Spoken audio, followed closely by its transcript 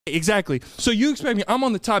Exactly. So you expect me? I'm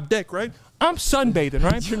on the top deck, right? I'm sunbathing,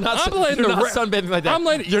 right? You're not, I'm you're not sunbathing like that. I'm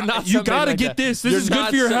letting. You're not. You gotta like get that. this. This You're is good not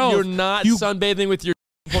for your health. You're not sunbathing with your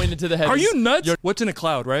pointed to the heavens. Are you nuts? What's in a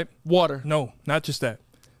cloud, right? Water. No, not just that.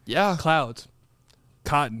 Yeah. Clouds,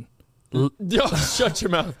 cotton, Yo, shut your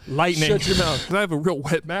mouth. lightning. Shut your mouth. I have a real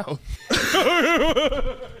wet mouth.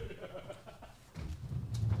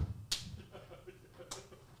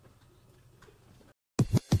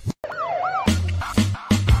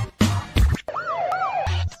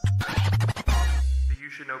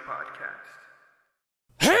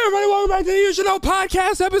 Hey everybody, welcome back to the You Should Know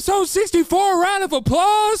Podcast, episode 64. Round of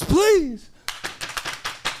applause, please.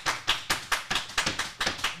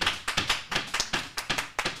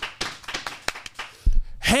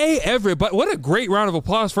 Hey everybody, what a great round of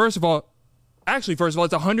applause. First of all, it's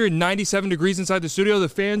 197 degrees inside the studio. The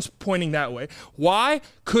fan's pointing that way. Why?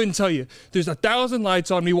 Couldn't tell you. There's 1,000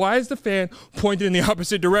 lights on me. Why is the fan pointed in the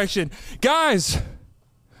opposite direction? Guys,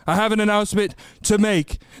 I have an announcement to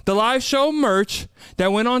make. The live show merch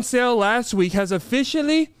that went on sale last week has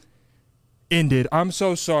officially ended. I'm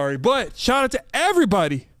so sorry. But shout out to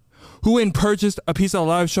everybody who went and purchased a piece of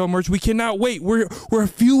live show merch. We cannot wait. We're a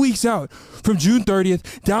few weeks out from June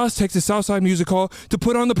 30th, Dallas, Texas, Southside Music Hall, to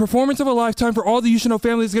put on the performance of a lifetime for all the You Should Know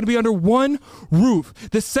family. It's going to be under one roof.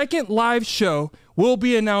 The second live show will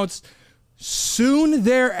be announced soon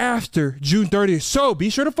thereafter, June 30th. So be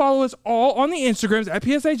sure to follow us all on the Instagrams at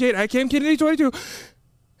PSH8, at CamKennedy22,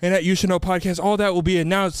 and at You Should Know Podcast. All that will be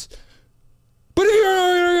announced. But if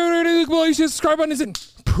you're below, you see the subscribe button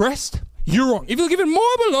isn't pressed, you're wrong. If you look even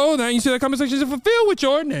more below that, you see the comment section is fulfilled with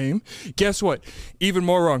your name. Guess what? Even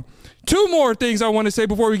more wrong. Two more things I want to say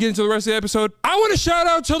before we get into the rest of the episode. I want to shout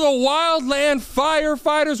out to the Wildland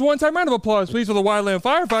Firefighters. One time round of applause, please, for the Wildland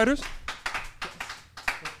Firefighters.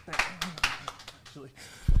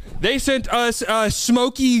 They sent us a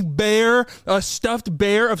Smokey Bear, a stuffed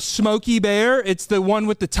bear of Smokey Bear. It's the one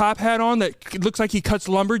with the top hat on that looks like he cuts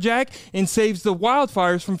lumberjack and saves the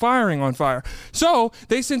wildfires from firing on fire. So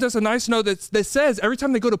they sent us a nice note that says every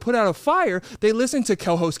time they go to put out a fire, they listen to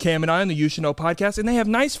co-host Cam and I on the You Should Know podcast, and they have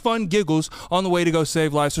nice fun giggles on the way to go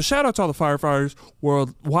save lives. So shout out to all the firefighters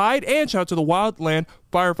worldwide, and shout out to the Wildland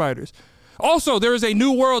Firefighters. Also, there is a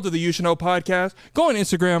new world of the You Should Know podcast. Go on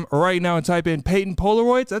Instagram right now and type in Peyton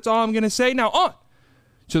Polaroids. That's all I'm going to say. Now on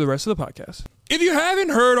to the rest of the podcast. If you haven't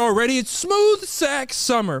heard already, it's Smooth Sack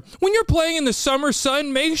Summer. When you're playing in the summer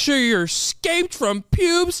sun, make sure you're scaped from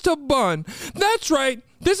pubes to bun. That's right.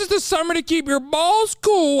 This is the summer to keep your balls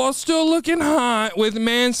cool while still looking hot with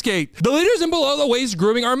Manscaped. The leaders in below the waist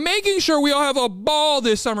grooming are making sure we all have a ball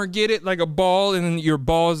this summer. Get it? Like a ball and your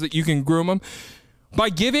balls that you can groom them. By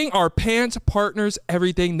giving our pants partners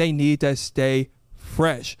everything they need to stay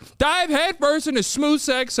fresh. Dive headfirst into Smooth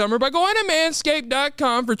Sack Summer by going to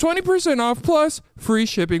manscaped.com for 20% off plus free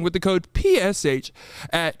shipping with the code PSH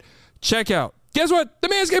at checkout. Guess what? The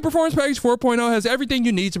Manscaped Performance Package 4.0 has everything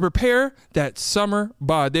you need to prepare that summer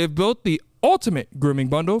bod. They've built the ultimate grooming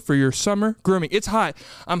bundle for your summer grooming. It's hot.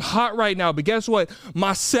 I'm hot right now, but guess what?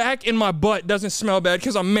 My sack and my butt doesn't smell bad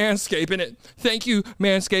because I'm manscaping it. Thank you,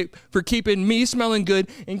 Manscaped, for keeping me smelling good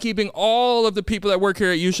and keeping all of the people that work here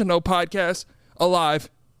at You Should Know Podcast alive.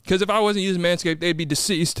 Because if I wasn't using Manscaped, they'd be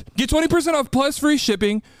deceased. Get 20% off plus free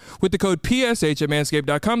shipping with the code PSH at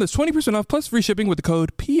manscaped.com. That's 20% off plus free shipping with the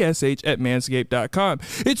code PSH at manscaped.com.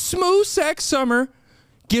 It's Smooth Sack Summer.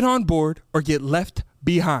 Get on board or get left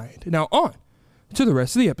behind. Now on to the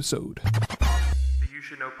rest of the episode. The You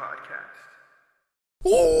Should Know Podcast.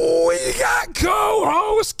 Oh, we got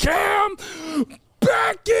co-host Cam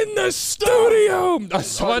back in the studio. I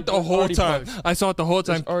saw it the whole time.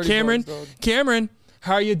 Cameron,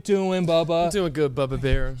 how you doing, Bubba? I'm doing good, Bubba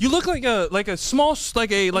Bear. You look like a beige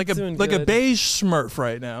Smurf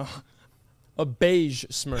right now. A beige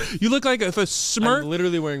Smurf. You look like if a Smurf. I'm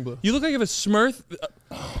literally wearing blue. You look like if a Smurf.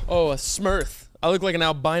 Oh, a Smurf. I look like an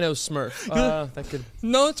albino Smurf. That could.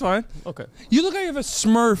 No, it's fine. Okay. You look like if a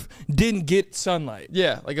Smurf didn't get sunlight.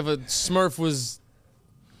 Yeah, like if a Smurf was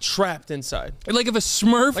trapped inside. Like if a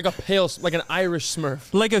Smurf. Like an Irish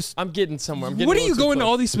Smurf. I'm getting somewhere. What are you going to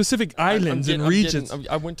all these specific islands and regions?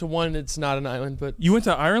 I went to one. It's not an island, but. You went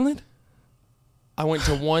to Ireland? I went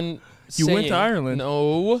to one. You went to Ireland?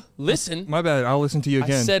 No. Listen. My bad. I'll listen to you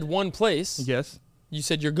again. I said one place. Yes. You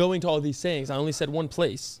said you're going to all these sayings. I only said one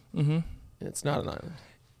place. Mm-hmm. And it's not an island.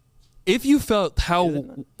 If you felt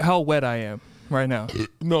how wet I am right now.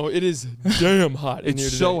 No, it is damn hot in here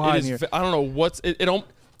It's today. so hot in here. I don't know what's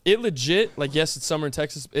it legit, like, yes, it's summer in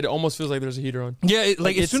Texas. It almost feels like there's a heater on. Yeah,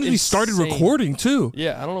 as soon as we started insane. recording too.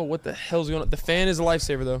 Yeah, I don't know what the hell's going on. The fan is a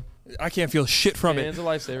lifesaver though. I can't feel shit from Fan's it. a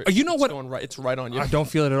lifesaver. You know It's what? going right. It's right on you. I don't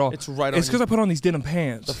feel it at all. It's right on It's because you. I put on these denim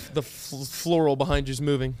pants. The floral behind you's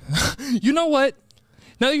moving. You know what?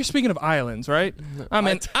 Now that you're speaking of islands, right? I'm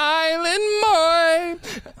an island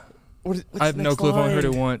boy. What's I have no clue. I've only heard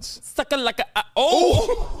it once. Sucker like a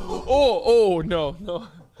oh no.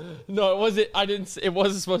 No, it wasn't. I didn't. It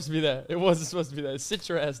wasn't supposed to be that. It wasn't supposed to be that. Sit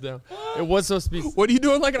your ass down. It was supposed to be. What are you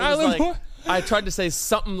doing like an It was island like- boy? I tried to say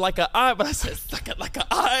something like a I, but I said sucker like an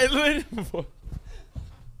island.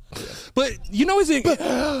 But you know, is it?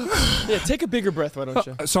 Yeah, take a bigger breath, why don't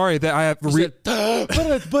you? Sorry that I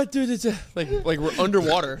have. But dude, it's like we're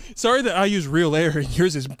underwater. Sorry that I use real air and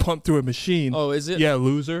yours is pumped through a machine. Oh, is it? Yeah,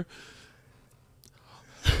 loser.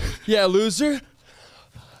 Yeah, loser.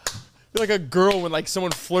 You're like a girl when like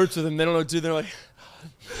someone flirts with them, they don't know what to do. They're like,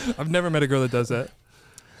 I've never met a girl that does that.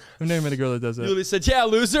 I've never met a girl that does you that. literally said, "Yeah,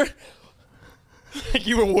 loser." Like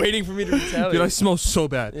you were waiting for me to retaliate. Dude, I smell so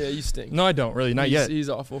bad. Yeah, you stink. No, I don't really. Not yet. He's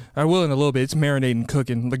awful. I will in a little bit. It's marinating,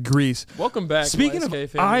 cooking, the grease. Welcome back. Speaking of YSK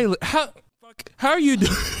family. island, how are you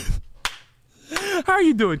doing? How are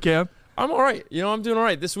you doing, Cam? I'm all right. You know, I'm doing all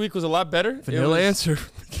right. This week was a lot better. It Vanilla was- answer.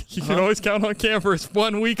 You can always count on Cam for his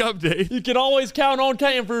 1 week update. You can always count on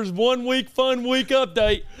Cam for his 1 week fun week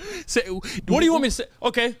update. Say, What do you want me to say?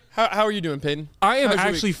 Okay, how are you doing, Peyton? I am How's your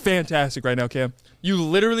actually week? fantastic right now, Cam. You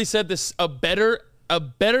literally said this a better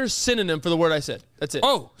synonym for the word I said. That's it.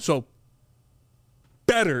 Oh, so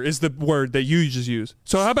better is the word that you just use.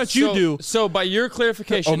 So how about you so, do? So by your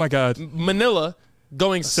clarification, Oh my God. Manila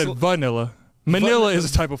going Said vanilla. Manila is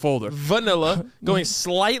a type of folder. vanilla going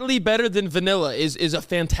slightly better than vanilla is a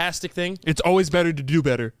fantastic thing. It's always better to do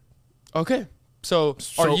better. Okay. So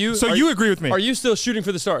are you you agree with me? Are you still shooting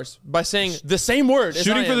for the stars by saying the same word as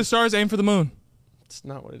Shooting I for am? the stars, aim for the moon. It's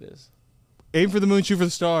not what it is. Aim for the moon, shoot for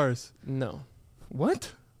the stars. No.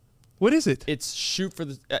 What? What is it? It's shoot for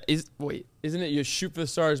the isn't it you shoot for the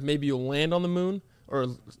stars, maybe you'll land on the moon, or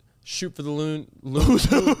shoot for the loon.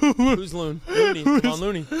 Who's loon? Looney. Come on,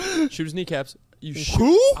 Looney. Shoot his kneecaps. You shoot.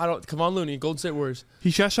 Who? I don't. Come on, Looney. Golden State Warriors. He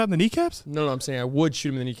shot in the kneecaps? No, I'm saying I would shoot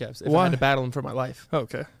him in the kneecaps if I Why? had to battle him for my life.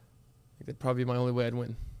 Okay. That'd probably be my only way I'd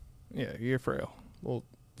win. Yeah, you're frail. Well,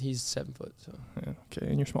 he's 7 foot, so Yeah, okay,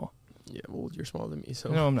 and you're small. yeah. Well, you're smaller than me, so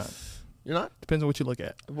No, I'm not. you're not. Depends on what you look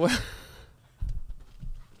at. What?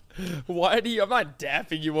 Why do you? I'm not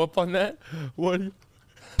dapping you up on that. What? Do you,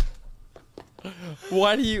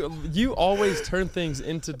 why do you? You always turn things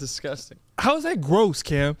into disgusting. How is that gross,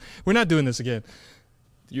 Cam? We're not doing this again.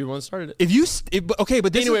 You're the one that started it. If you, okay,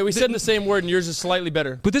 but this Anyway, is, we said the same word, and yours is slightly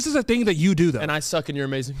better. But this is a thing that you do, though. And I suck, and you're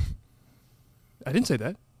amazing. I didn't say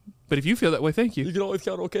that. But if you feel that way, thank you. You can always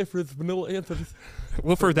count okay for the vanilla Anthony.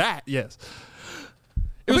 Well, for that, yes.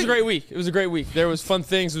 It was a great week. It was a great week. There was fun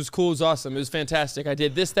things. It was cool. It was awesome. It was fantastic. I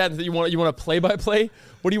did this, that. You want a play by play?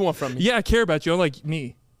 What do you want from me? Yeah, I care about you, unlike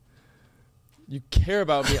me. You care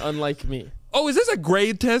about me, unlike me. Oh, is this a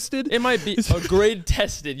grade tested? It might be a grade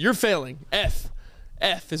tested. You're failing.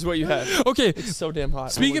 F is what you have. Okay. It's so damn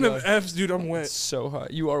hot. Speaking Oh my of God. F's, dude, I'm wet. It's so hot.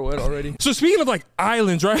 You are wet already. So speaking of like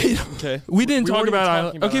islands, right? Okay. We didn't talk weren't even about talking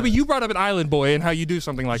island. about Okay, but islands. you brought up an island boy and how you do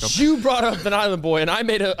something like him. You brought up an island boy, and I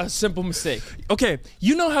made a simple mistake. Okay,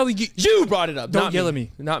 you know how You brought it up. Don't not yell me. at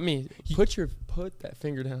me. Not me. Put that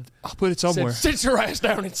finger down. I'll put it somewhere. Sit your ass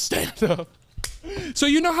down and stand up. So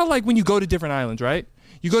you know how like when you go to different islands, right?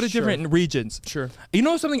 You go to Sure. different regions. Sure. You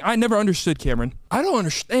know something I never understood, Cameron? I don't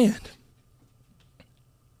understand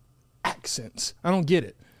accents. I don't get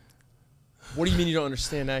it. What do you mean you don't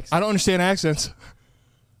understand accents? I don't understand accents.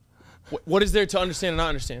 What is there to understand and not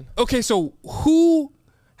understand? Okay, so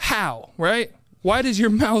how, right? Why does your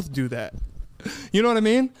mouth do that? You know what I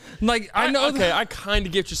mean? Like I know. Okay, I kind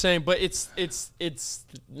of get what you're saying, but it's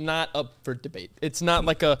not up for debate. It's not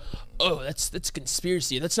like that's a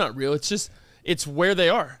conspiracy. That's not real. It's just it's where they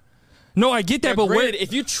are. No, I get that, but Granted,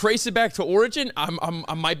 if you trace it back to origin,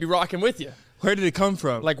 I might be rocking with you. where did it come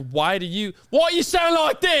from? Like, why you sound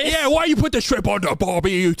like this? yeah, why you put the shrimp on the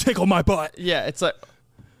Barbie? You tickle my butt. Yeah, it's like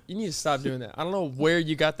you need to stop doing that. I don't know where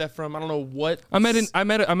you got that from. I don't know what. I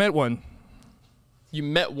met one. You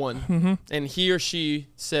met one, and he or she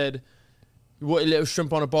said, "What a little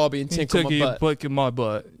shrimp on a barbie and tinkle my butt." Tickle my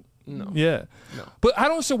butt. No. Yeah. No. But I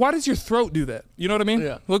don't. So why does your throat do that? You know what I mean?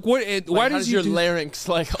 Yeah. Look, why Like, how does your do larynx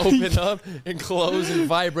like open up and close and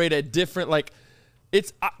vibrate at different like?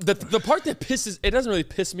 It's the part that pisses. It doesn't really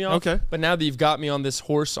piss me off. Okay. But now that you've got me on this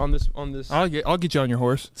horse, on this. I'll get you on your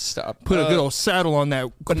horse. Stop. Put a good old saddle on that.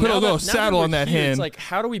 But Put a now little that saddle we're on that here, hand. It's like,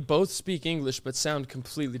 how do we both speak English but sound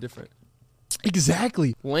completely different?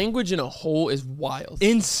 Exactly. Language in a whole is wild.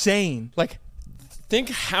 Insane. Like, think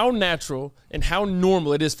how natural and how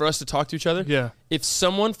normal it is for us to talk to each other. Yeah. If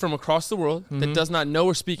someone from across the world that does not know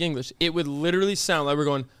or speak English, it would literally sound like we're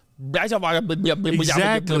going.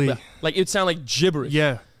 Exactly. Like it would sound like gibberish.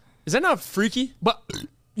 Yeah. Is that not freaky? But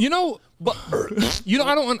I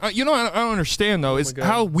don't understand though is God.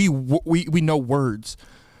 how we know words.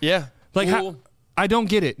 Yeah. Like how, I don't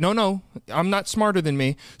get it. No, I'm not smarter than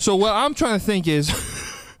me. So what I'm trying to think is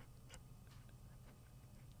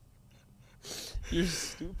You're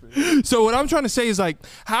stupid. so what I'm trying to say is like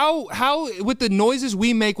how with the noises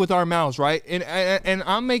we make with our mouths, right? And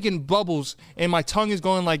I'm making bubbles and my tongue is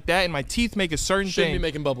going like that and my teeth make a certain Shouldn't thing. be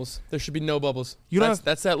making bubbles. There should be no bubbles. Don't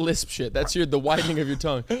That's that lisp shit. That's the widening of your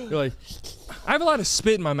tongue. You're like, I have a lot of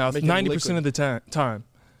spit in my mouth Making 90% of the time.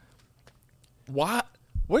 what?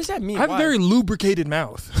 What does that mean? I have a Why? very lubricated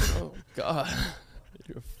mouth. Oh God,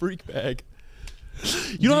 you're a freak bag.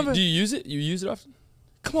 You don't have a, Do you use it? You use it often?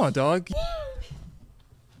 come on, dog.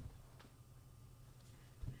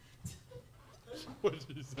 What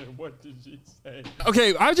did you say? What did you say?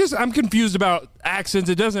 Okay, I'm confused about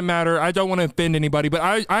accents. It doesn't matter. I don't want to offend anybody, but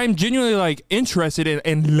I'm genuinely like interested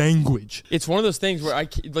in language. It's one of those things where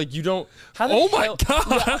like you don't. How the Oh my hell- God.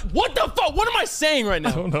 Yeah, what the fuck? What am I saying right now?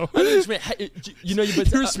 I don't know. You know,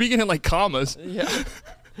 You're speaking in like commas. Yeah.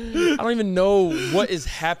 I don't even know what is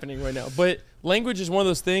happening right now. But language is one of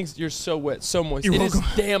those things. You're so wet, so moist. You're It is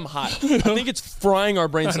welcome. damn hot. I think it's frying our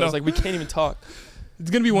brain know. cells. Like we can't even talk. It's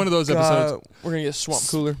gonna be one of those episodes. We're gonna get swamp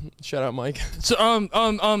cooler. Shout out, Mike. So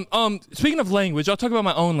speaking of language, I'll talk about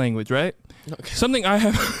my own language, right? Okay. Something I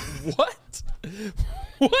have. What?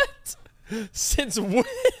 What? Since when?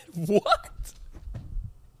 What?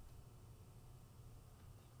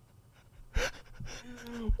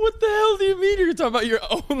 What the hell do you mean you're talking about your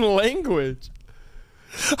own language?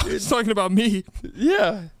 It's talking about me,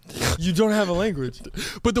 Yeah. You don't have a language.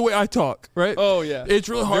 but the way I talk, right? Oh, yeah. It's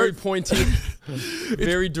really Very hard. pointy,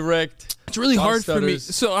 very direct. It's really lot of hard for me.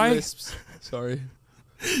 stutters, So lisps. Sorry.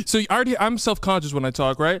 I'm self-conscious when I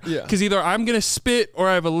talk, right? Yeah. Because either I'm gonna spit or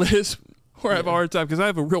I have a lisp or I have a hard time because I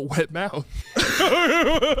have a real wet mouth.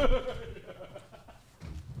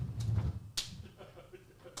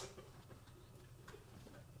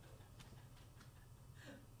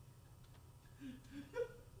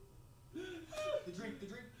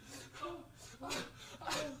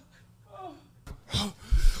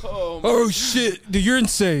 Oh shit, dude, you're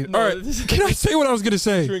insane. No, All right, this- can I say what I was gonna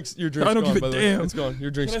say? Your drink's I don't gone, give a by the way. damn. It's gone. Your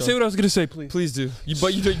drink's Can I gone. say what I was gonna say, please? Please do.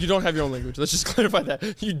 But you don't have your own language. Let's just clarify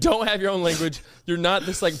that. You don't have your own language. You're not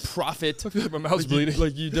this like prophet. I feel like my mouth's Like,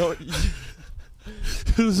 bleeding. you don't.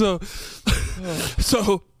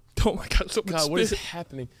 so, oh my god, so much God, what is spit.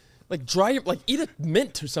 happening? Like eat a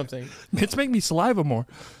mint or something. Mints make me saliva more.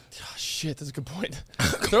 Oh, shit, that's a good point.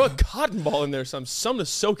 Throw a cotton ball in there, something to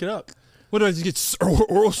soak it up. What do I just get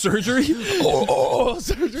oral surgery? Oh,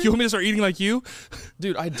 surgery. You want me to start eating like you?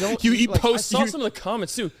 Dude, I don't. You eat like, post- I saw you- some of the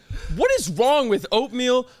comments too. What is wrong with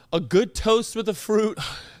oatmeal? A good toast with a fruit,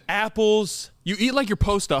 apples. You eat like you're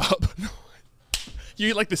post-op. You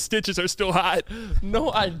eat like the stitches are still hot. No,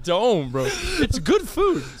 I don't, bro. It's good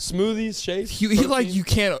food. Smoothies, shakes. You eat like protein. you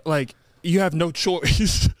can't, like, you have no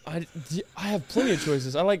choice. I have plenty of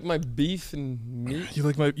choices. I like my beef and meat. You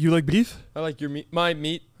like beef? I like your meat. My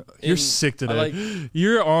meat. You're and sick today. I like.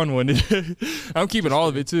 You're on one today. I'm keeping all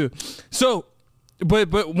of it too. So, but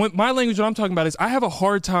when my language, what I'm talking about is I have a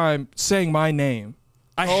hard time saying my name.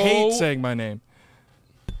 I hate saying my name.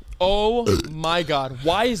 Oh my God!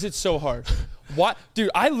 Why is it so hard? Why,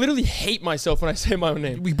 dude? I literally hate myself when I say my own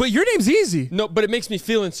name. But your name's easy. No, but it makes me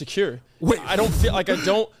feel insecure. Wait. I don't feel like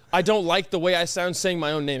I don't like the way I sound saying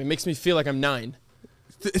my own name. It makes me feel like I'm 9.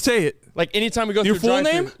 Say it. Like anytime we go Your through full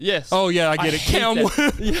drive-thru- name? Yes. Oh yeah, I get it. hate Cam.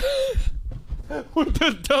 that. Yeah. With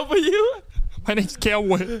the W? My name's Cam.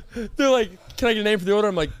 They're like, can I get a name for the order?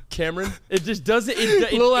 I'm like, Cameron. It just doesn't.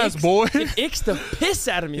 It Little ass icks- boy. It icks the piss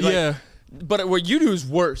out of me. Like, Yeah. But what you do is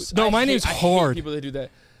worse. No, my hate- name's I hard. hate people that do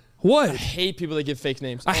that. What? I hate people that give fake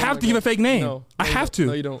names. I Oh have my to give God. a fake name. No, I you have don't. to.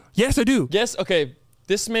 No, you don't. Yes, I do. Yes. Okay.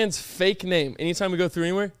 This man's fake name. Anytime we go through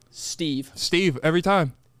anywhere, Steve. Steve, every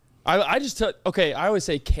time. I just tell. Okay. I always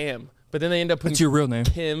say Cam, but then they end up putting That's your real name.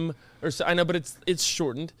 Kim or so, I know, but it's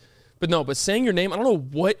shortened. But no, but saying your name, I don't know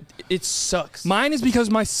what it sucks. Mine is because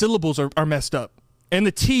my syllables are messed up, and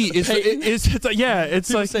the T is Peyton? it's like, yeah, it's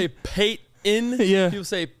People like say Peyton. Yeah. People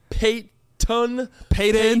say Peyton.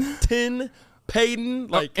 Peyton. Peyton.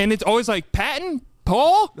 Like and it's always like Patton,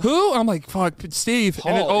 Paul, who? I'm like fuck, Steve,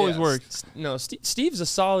 and it Paul, always yeah. works. No, Steve's a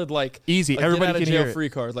solid like Easy. like, Everybody get out of can jail hear it. free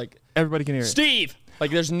card. Like Everybody can hear it. Steve. Like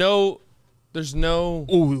there's no There's no.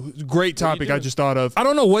 Ooh, great What are you topic I doing? just thought of. I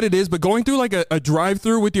don't know what it is, but going through like a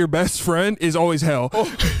drive-through with your best friend is always hell.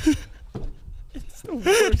 Oh.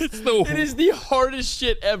 It's the It is the hardest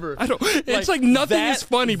shit ever. I don't. It's like nothing is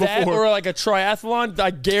funny that before. or like a triathlon.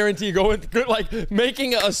 I guarantee going like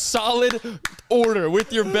making a solid order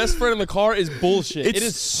with your best friend in the car is bullshit. It It's-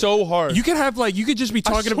 is so hard. You could have like you could just be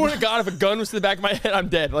I talking swear about to God, if a gun was to the back of my head, I'm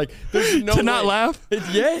dead. Like there's no to not way. laugh.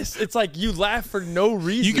 Yes, it's like you laugh for no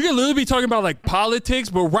reason. You could literally be talking about like politics,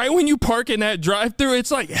 but right when you park in that drive-through,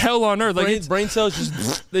 it's like hell on earth. Like it's, brain cells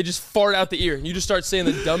just they just fart out the ear, and you just start saying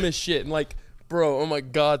the dumbest shit. And like, bro, oh my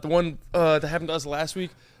God, the one that happened to us last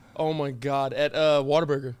week. Oh my God, at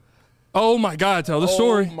Whataburger. oh my God, tell the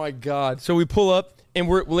story. Oh my God. So we pull up and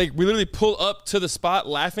we literally pull up to the spot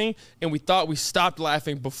laughing, and we thought we stopped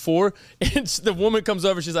laughing before, and the woman comes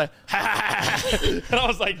over, she's like, ha, ha, ha, ha. And I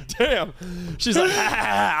was like, damn. She's like, ha, ha,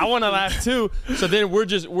 ha, I want to laugh too. So then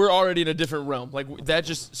we're already in a different realm. Like that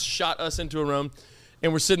just shot us into a realm,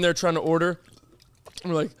 and we're sitting there trying to order,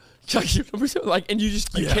 and we're like, and you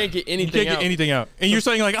can't get anything You can't out. get anything out, and you're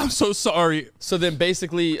saying like, I'm so sorry. So then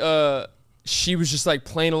basically, she was just like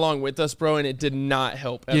playing along with us, bro, and it did not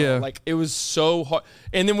help at Yeah. all. Like it was so hard.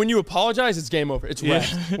 And then when you apologize, it's game over. It's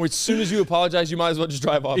wrapped. Where as soon as you apologize, you might as well just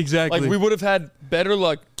drive off. Exactly. Like we would have had better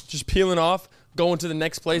luck just peeling off, going to the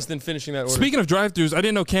next place, than finishing that order. Speaking of drive-thrus, I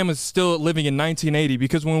didn't know Cam was still living in 1980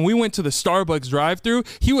 because when we went to the Starbucks drive-thru,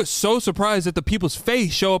 he was so surprised that the people's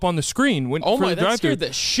face show up on the screen when oh for my, the that drive-thru. scared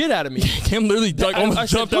the shit out of me. Cam literally like, I almost said,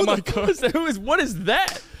 jumped "Who out my the car. fuck is that? What is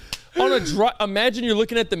that? On a imagine you're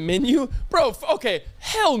looking at the menu, bro. Okay,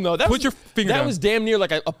 hell no. That Put was, your finger That down. was damn near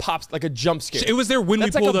like a pops, like a jump scare. It was there when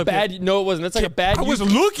That's we like pulled a up. bad. No, it wasn't. That's like a bad. I was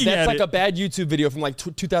looking That's at like it. a bad YouTube video from like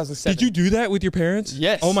 2007. Did you do that with your parents?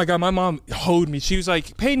 Yes. Oh my God, my mom hoed me. She was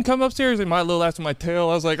like, Peyton, come upstairs. And my little ass with my tail.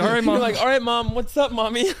 I was like, all right, mom. You're like, all right, mom. What's up,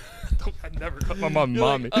 mommy? I never called my mom You're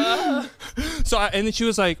mommy. like, So and then she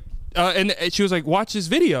was like, watch this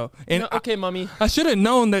video. And okay, mommy. I should have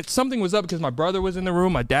known that something was up because my brother was in the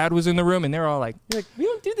room, my dad was in the room, and they're all like, You're like, we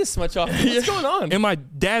don't do this much often. What's going on? and my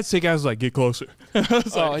dad's sick. I was like, get closer. I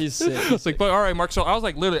was Oh, like, he's sick. I was like, but all right, Mark. So I was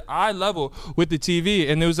like, literally eye level with the TV,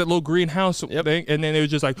 and there was that little greenhouse thing, and then it was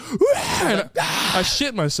just like, and I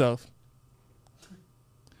shit myself.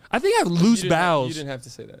 I think I have loose bowels. You didn't have to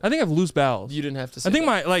say that. I think I have loose bowels. You didn't have to say I think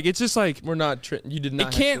that. my it's just like We're not. You did not. it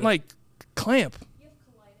have can't to. like clamp.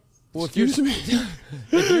 Well, if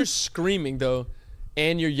you're screaming though,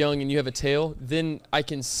 and you're young and you have a tail, then I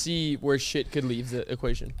can see where shit could leave the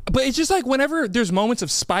equation. But it's just like whenever there's moments of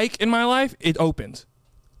spike in my life, it opens.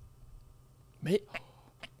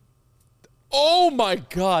 Oh my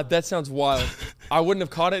God, that sounds wild. I wouldn't have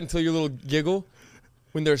caught it until your little giggle.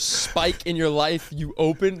 When there's spike in your life, you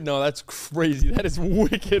open. No, that's crazy. That is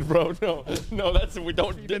wicked, bro. No, that's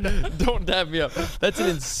don't dab me up. That's an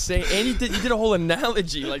insane. And you did a whole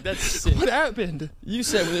analogy. Like that's sick. What happened? You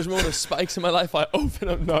said when there's more of spikes in my life, I open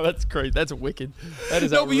them. No, that's crazy. That's wicked. That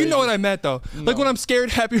is No, but you know what I meant though. Like No. when I'm scared,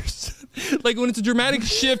 happy, like when it's a dramatic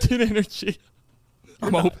shift in energy.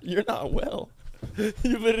 I'm open. You're not well.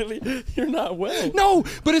 You're not well. No,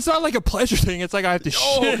 but it's not like a pleasure thing. It's like I have to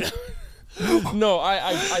shit. No,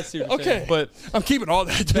 I see what you're saying. Okay, But I'm keeping all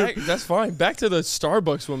that. Dude. that's fine. Back to the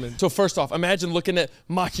Starbucks woman. So first off, imagine looking at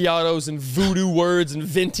macchiatos and voodoo words and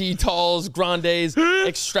venti talls, grandes,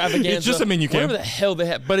 extravaganza. It's just a menu, Cam. Whatever the hell they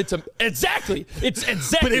have. But it's exactly.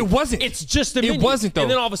 But it wasn't. It's just a It menu. wasn't, though.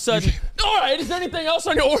 And then all of a sudden, all right, is there anything else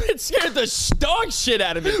on your order? It scared the dog shit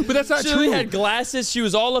out of me. But that's not she literally true. had glasses. She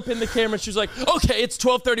was all up in the camera. She was like, okay, it's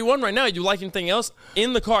 12:31 right now. You like anything else?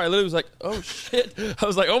 In the car, I literally was like, oh shit. I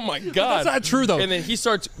was like, oh my God. That's not true, though. And then he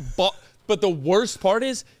starts, but the worst part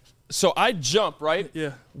is, so I jump, right?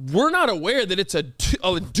 Yeah. We're not aware that it's a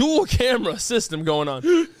dual camera system going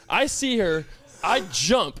on. I see her, I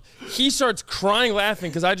jump. He starts crying,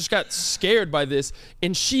 laughing because I just got scared by this.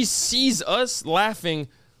 And she sees us laughing,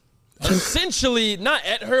 essentially not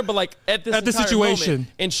at her, but like at this At the entire situation.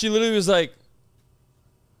 moment. And she literally was like,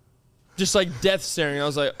 just like death staring. I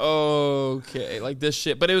was like, okay, like this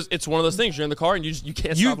shit. But it's one of those things. You're in the car and you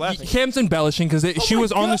can't stop laughing. Cam's embellishing because she my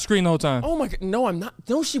was on the God. screen the whole time. Oh my God! No, I'm not.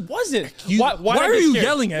 No, she wasn't. Why did I are get you scared?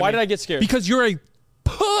 yelling at me? Why did I get scared? Because you're a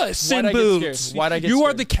puss Why'd in I get scared? boots. Why'd I get You are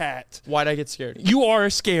scared? the cat. Why'd I get scared? You are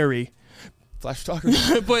scary. Flash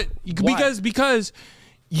photography. But because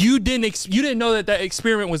You didn't know that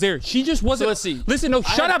experiment was there. She just wasn't. So let's see. Listen, no,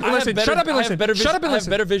 shut up and listen. Shut up and listen. Shut up and I have listen.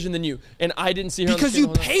 better vision than you, and I didn't see her Because on the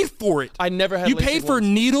you paid for it. I never had. You LASIK paid for once.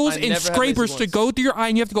 needles I and never had scrapers LASIK to once. go through your eye,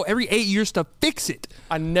 and you have to go every 8 years to fix it.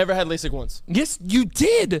 I never had LASIK once. Yes, you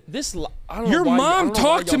did. I don't know Your why mom I don't know why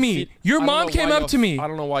talked to y'all me. feed- Your I don't mom know came why up y'all- to me. I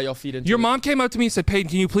don't know why y'all feed into Your it. mom came up to me and said, Peyton,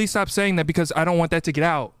 can you please stop saying that because I don't want that to get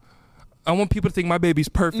out. I want people to think my baby's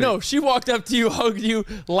perfect. No, she walked up to you, hugged you,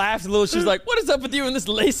 laughed a little. She was like, "What is up with you in this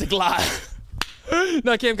LASIK lie?"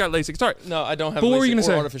 No, Cam got LASIK. Sorry. No, I don't have But what were LASIK you gonna or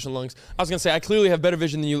say? artificial lungs. I was gonna say I clearly have better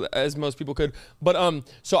vision than you, as most people could. But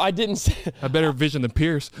so I didn't say. I better vision than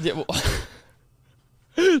Pierce. Yeah, well,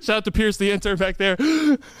 Shout out to Pierce, the intern back there.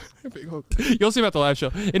 You'll see him at the live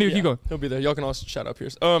show. Anyway, yeah, keep going. he'll be there. Y'all can also shout out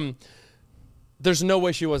Pierce. There's no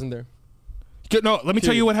way she wasn't there. No, let me tell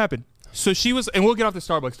you Period. what happened. So she was, and we'll get off the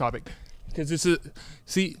Starbucks topic because this is,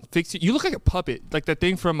 see, fix you look like a puppet, like that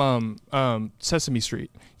thing from Sesame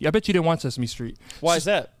Street. Yeah, I bet you didn't watch Sesame Street. Why is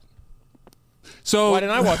that? So Why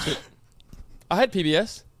didn't I watch it? I had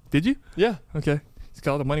PBS. Did you? Yeah. Okay. It's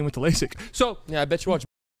got all the money went to LASIK. So Yeah, I bet you watch.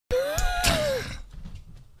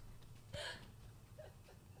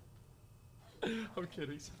 I'm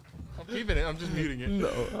kidding. I'm keeping it. I'm just muting it. No.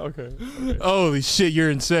 Okay. Holy shit,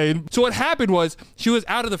 you're insane. So what happened was she was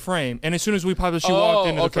out of the frame, and as soon as we popped up, she walked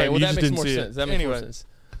into the okay. frame. Well, You that just makes didn't more see sense. it. That makes Anyway. more sense.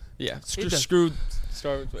 Yeah. It does. Screwed.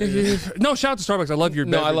 Starbucks. No, shout out to Starbucks. I love your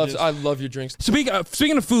No, beverages. I love your drinks. Speaking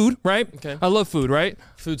of food, right? Okay. I love food, right?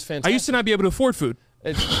 Food's fantastic. I used to not be able to afford food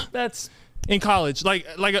That's in college, like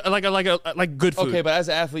good food. okay, but as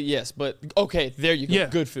an athlete, yes. But okay, there you go. Yeah.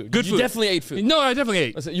 Good food. Good you food. definitely ate food. No, I definitely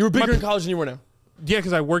ate. Listen, you were bigger My- in college than you were now. Yeah,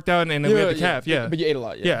 because I worked out and then we had the calf. Yeah, But you ate a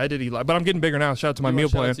lot. yeah, I did eat a lot, but I'm getting bigger now. Shout out to my You know, meal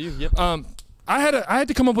shout plan. out to you, yep. I had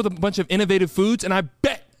to come up with a bunch of innovative foods, and I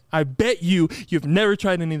bet you've never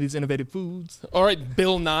tried any of these innovative foods. All right,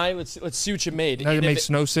 Bill Nye. Let's see what you made. That makes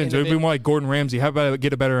no sense. It would be Innovate. more like Gordon Ramsay. How about I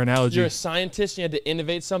get a better analogy? You're a scientist. You had to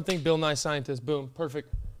innovate something. Bill Nye scientist. Boom.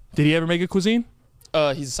 Perfect. Did he ever make a cuisine?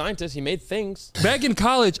 He's a scientist. He made things. Back in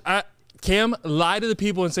college, Cam, lie to the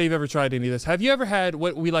people and say you've ever tried any of this. Have you ever had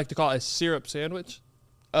what we like to call a syrup sandwich?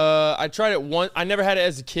 I tried it once. I never had it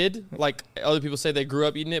as a kid. Like other people say they grew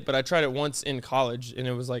up eating it, but I tried it once in college, and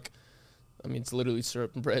it was like, I mean, it's literally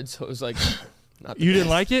syrup and bread, so it was like, not. The You didn't best.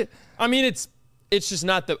 like it? I mean, it's just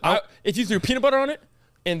not the. If you threw peanut butter on it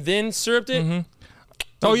and then syruped it,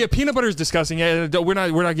 Oh yeah, peanut butter is disgusting. Yeah, we're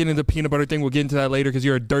not getting into the peanut butter thing. We'll get into that later because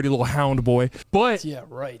you're a dirty little hound boy. But yeah,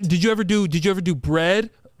 right. did you ever do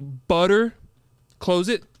bread, butter, close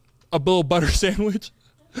it, a little butter sandwich?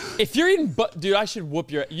 If you're eating, dude, I should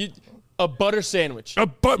whoop a butter sandwich. A You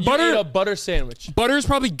butter ate a butter sandwich. butter is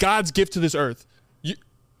probably God's gift to this earth. You-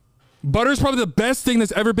 Butter is probably the best thing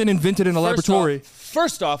that's ever been invented in a laboratory.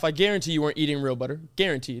 First off, I guarantee you weren't eating real butter.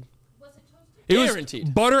 Guaranteed. It was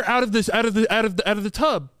Guaranteed. butter out of the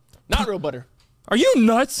tub. Not real butter. Are you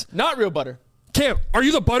nuts? Not real butter. Cam, are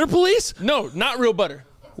you the butter police? No, not real butter.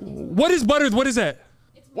 What is butter? What is that?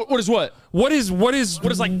 What is what? What is What is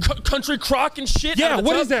like country crock and shit? Yeah, out of the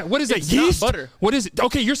what tub? is that? What is that? It's Yeast? not butter. What is it?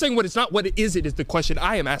 Okay, you're saying what it's not. What is it is the question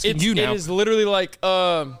I am asking It's, you now. It is literally like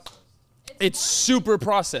it's super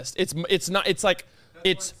processed. It's not. It's like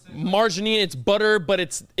it's margarine. It's butter, but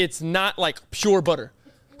it's not like pure butter.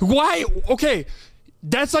 Why? Okay,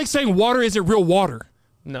 that's like saying water isn't real water.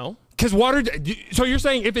 No. Because water, so you're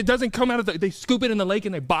saying if it doesn't come out of they scoop it in the lake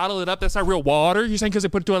and they bottle it up, that's not real water? You're saying because they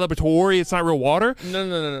put it to a laboratory, it's not real water?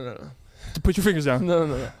 No. Put your fingers down.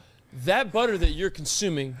 No. That butter that you're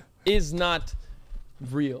consuming is not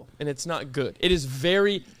real, and it's not good. It's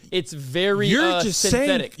very You're just saying-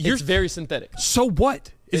 synthetic. you're- It's very synthetic. So what?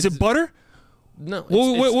 Is It's- it butter? No.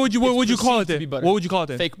 What would you call it perceived to then? be butter. What would you call it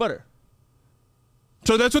then? Fake butter.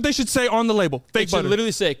 So that's what they should say on the label. They Fake should butter.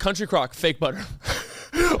 literally say country crock, fake butter.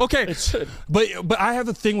 Okay. It should. But I have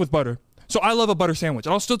a thing with butter. So I love a butter sandwich.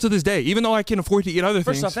 And I'll still to this day, even though I can afford to eat other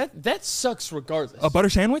First things. off, that sucks regardless. A butter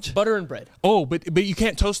sandwich? Butter and bread. Oh, but you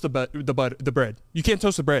can't toast the bread. You can't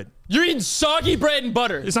toast the bread. You're eating soggy bread and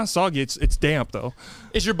butter. It's not soggy. It's damp though.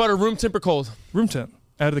 Is your butter room temp or cold? Room temp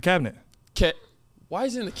out of the cabinet. Why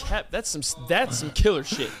is it in the cap? That's some killer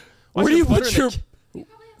shit. Why Where is do you butter put in your?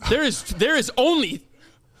 the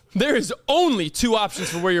There is only two options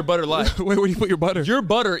for where your butter lies. Where do you put your butter? Your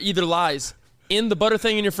butter either lies in the butter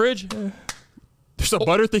thing in your fridge. There's a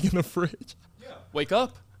butter thing in the fridge. Wake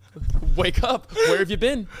up. Wake up. Where have you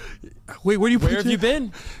been? Wait, where do you put Where have your- you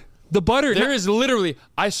been? The butter. There is literally,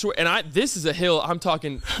 I swear, and this is a hill. I'm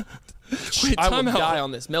talking. Wait, I will time out. die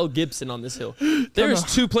on this. Mel Gibson on this hill. There is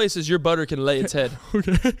two places your butter can lay its head.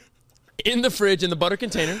 Okay. In the fridge, in the butter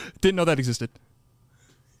container, Didn't know that existed.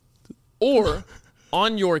 or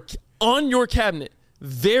on your cabinet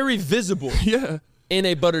very visible Yeah. in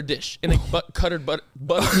a butter dish, in a cuttered butter.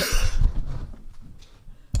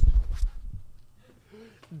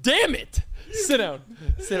 Damn it! Sit down.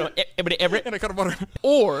 Sit down. Everett. And I cut a butter.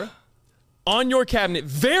 Or on your cabinet,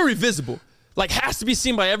 very visible, like has to be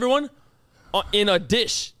seen by everyone, in a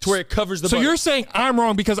dish to where it covers the So butter. you're saying I'm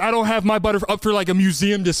wrong because I don't have my butter up for like a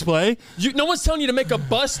museum display? No one's telling you to make a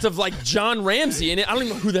bust of like John Ramsey in it. I don't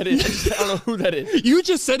even know who that is. I don't know who that is. You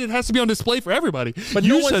just said it has to be on display for everybody. But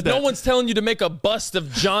you no said that. one's telling you to make a bust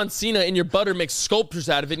of John Cena in your butter, make sculptures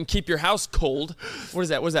out of it, and keep your house cold. What is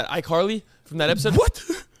that? Was that iCarly from that episode? What?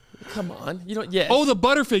 Come on. You don't. Yes. Oh, the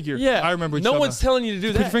butter figure. Yeah. I remember. What No you're one's talking telling you to do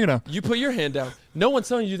Put that. your finger down. You put your hand down. No one's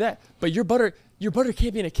telling you to do that. But your butter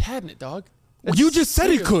can't be in a cabinet, dog. about. You just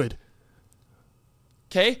said it could.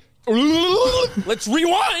 Okay. Let's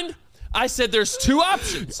rewind. I said there's two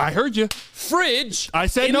options. I heard you. Fridge. I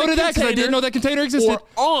said in no the to that because I container, didn't know that container existed. Or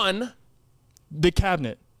on. The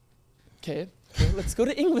cabinet. Okay. Let's go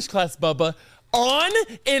to English class, Bubba. On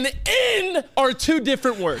and in are two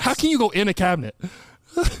different words. How can you go in a cabinet?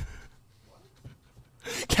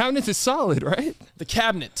 Cabinet is solid, right? The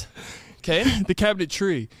cabinet. Okay. The cabinet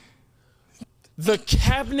tree. The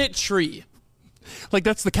cabinet tree. Like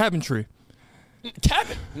that's the cabin tree.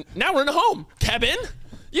 Cabin. Now we're in a home. Cabin.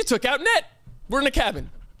 You took out net. We're in a cabin.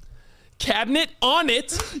 Cabinet on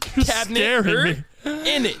it. Cabinet scaring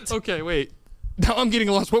in it. Okay, wait. Now I'm getting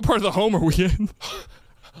lost. What part of the home are we in?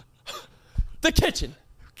 The kitchen.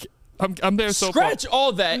 I'm there so Scratch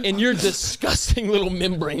all that and your disgusting little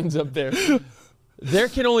membranes up there. There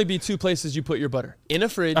can only be two places you put your butter. In a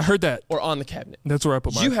fridge. I heard that. Or on the cabinet. That's where I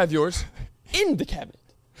put mine. You have yours in the cabinet.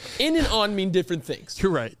 In and on mean different things.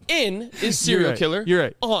 You're right. In is serial right. killer. You're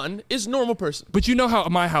right. On is normal person. But you know how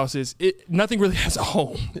my house is. Nothing really has a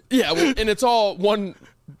home. Yeah, well, and it's all one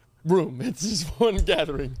room. It's just one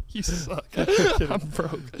gathering. You suck. I'm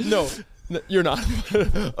broke. No, you're not.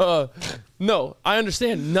 No, I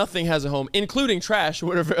understand nothing has a home, including trash.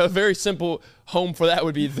 Whatever, a very simple home for that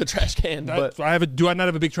would be the trash can. But Do I not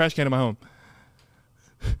have a big trash can in my home?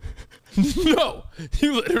 no,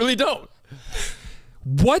 you literally don't.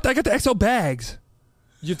 What? I got the XL bags.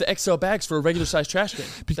 You have the XL bags for a regular size trash can.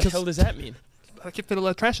 What the Because- hell does that mean? I can fit a lot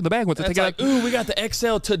of trash in the bag once I It's take like, it out. ooh, we got the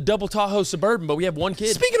XL to double Tahoe Suburban, but we have one kid.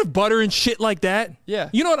 Speaking of butter and shit like that, Yeah.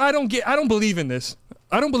 You know what I don't get? I don't believe in this.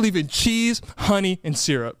 I don't believe in cheese, honey, and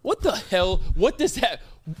syrup. What the hell? What does that?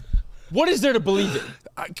 What is there to believe in?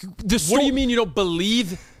 What do you mean you don't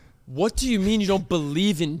believe? What do you mean you don't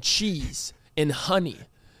believe in cheese and honey?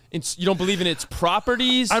 You don't believe in its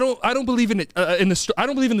properties? I don't believe in it. I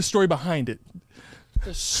don't believe in the story behind it.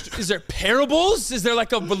 Is there parables? Is there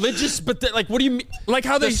like a religious? But like, what do you mean? Like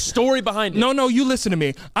how The they story behind it? No, you listen to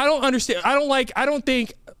me. I don't understand. I don't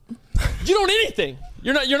think. You don't anything.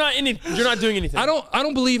 You're not doing anything. I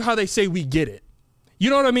don't believe how they say we get it. You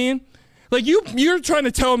know what I mean? Like you're trying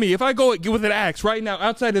to tell me if I go with an axe right now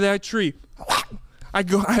outside of that tree, I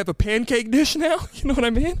have a pancake dish now? You know what I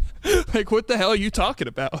mean? Like what the hell are you talking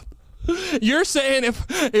about? You're saying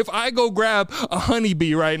if I go grab a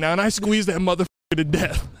honeybee right now and I squeeze that motherfucker to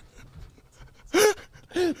death.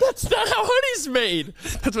 That's not how honey's made.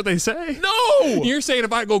 That's what they say. No. You're saying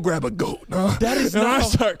if I go grab a goat, That is and not I how-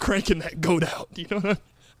 start cranking that goat out. You know what I mean?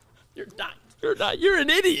 You're not. You're not. You're an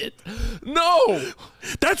idiot. No.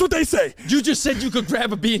 That's what they say. You just said you could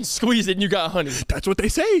grab a bee and squeeze it and you got honey. That's what they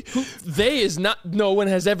say. They is not. No one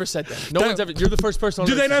has ever said that. No That- one's ever. You're the first person on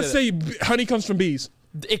Do earth they to not say say honey comes from bees?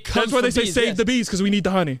 that. It comes That's why from they say bees, save yes. the bees because we need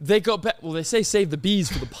the honey. They go back. Well, they say save the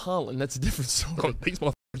bees for the pollen. That's a different story. Oh, these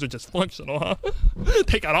motherfuckers are just functional, huh?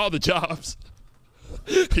 They got all the jobs.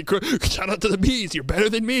 Shout out to the bees. You're better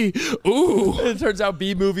than me. Ooh. It turns out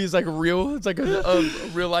bee movie is like real. It's like a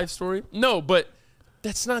real life story. No, but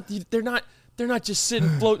that's not. They're not just sitting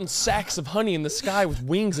floating sacks of honey in the sky with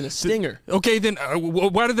wings and a stinger. Okay, then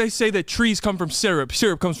why do they say that trees come from syrup?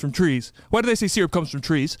 Syrup comes from trees. Why do they say syrup comes from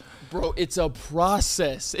trees? Bro, it's a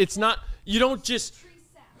process. It's not. You don't just.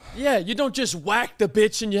 Yeah, you don't just whack the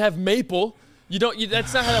bitch and you have maple. You don't.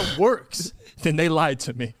 That's not how that works. Then they lied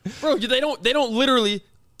to me. Bro, they don't literally.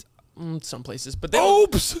 Some places, but they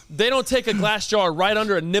don't, Oops. they don't take a glass jar right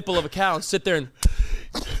under a nipple of a cow and sit there and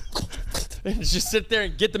just sit there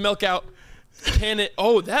and get the milk out, can it.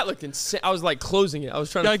 Oh, that looked insane. I was like closing it. I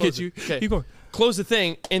was trying to I close get you. it. Okay. Keep going. Close the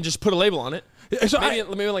thing and just put a label on it. So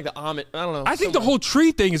Maybe like the almond. I don't know. I think the somewhere. whole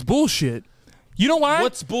tree thing is bullshit. You know why?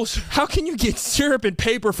 What's bullshit? How can you get syrup and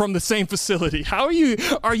paper from the same facility? How are you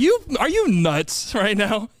nuts right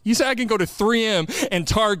now? You say I can go to 3M and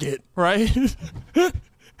Target, right?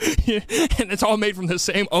 And it's all made from the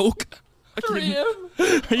same oak.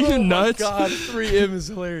 3M. Are you nuts? God, 3M is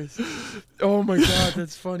hilarious. Oh my God,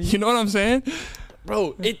 that's funny. You know what I'm saying?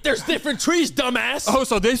 Bro, there's different trees, dumbass. Oh,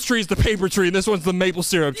 so this tree's the paper tree, and this one's the maple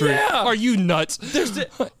syrup tree. Yeah. Are you nuts?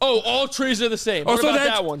 All trees are the same. Oh, What so about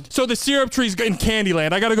that's- that one? So the syrup tree's in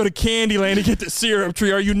Candyland. I gotta go to Candyland to get the syrup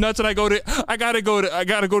tree. Are you nuts? And I gotta go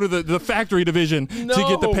to the factory division to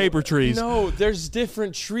get the paper trees. No, there's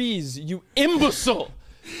different trees. You imbecile.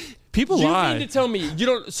 People You lie. need to tell me you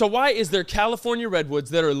don't. So why is there California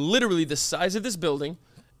redwoods that are literally the size of this building,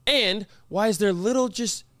 and why is there little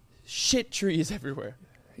just shit trees everywhere?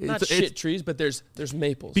 Not shit trees, but there's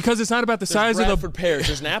maples. Because it's not about the There's size of Bradford pears.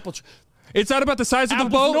 There's an apple tree. It's not about the size of the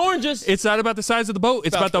Apples boat. and oranges. It's not about the size of the boat.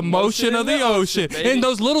 It's about the motion of the ocean. baby. And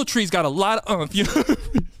those little trees got a lot of oomph. You know?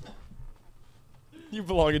 You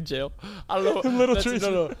belong in jail. I don't know. Little That's- trees.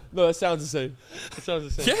 No, that sounds insane. That sounds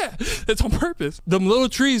insane. Yeah, it's on purpose. Them little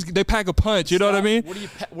trees, they pack a punch. You know what I mean? What do you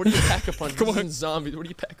pack a punch? Come This on. isn't zombies. What do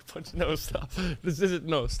you pack a punch? No, stop. This isn't.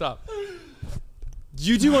 No, stop.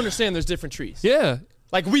 You do understand there's different trees. Yeah.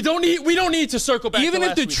 Like we don't need to circle back. Even to if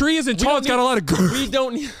last the week. tree isn't We tall, don't it's got a lot of girth. We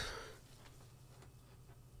don't need.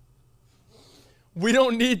 We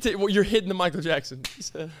don't need to. Well, you're hitting the Michael Jackson.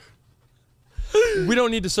 We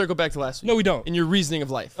don't need to circle back to last week. No, we don't. In your reasoning of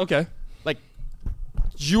life, Okay. like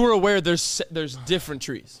you are aware there's different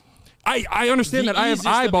trees. I understand The that I have easiest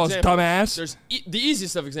of eyeballs, examples- dumbass. There's the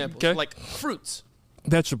easiest of examples, Okay. like fruits.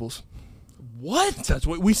 Vegetables. What? That's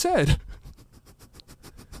what we said.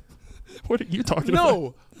 What are you talking about?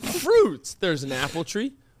 No, fruits. There's an apple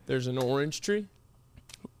tree. There's an orange tree.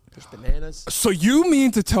 There's bananas. So you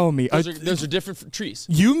mean to tell me Those are different trees.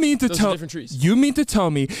 you mean to those are tell different trees. you mean to tell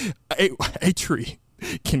me a tree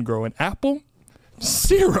can grow an apple,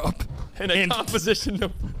 syrup, And a composition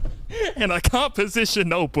of. and a composition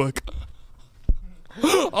notebook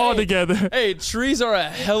all together. Hey, trees are a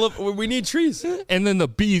hell of. We need trees. And then the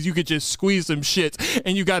bees, you could just squeeze some shits,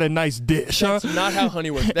 and you got a nice dish, huh? That's not how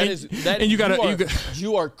honey works. That is that. and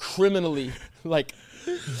you are criminally like.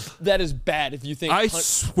 That is bad if you think. I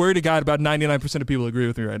swear to God, about 99% of people agree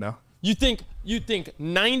with me right now. You think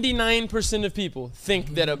 99% of people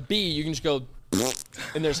think that a bee you can just go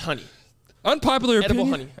and there's honey. Unpopular Edible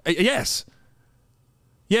opinion. Yes.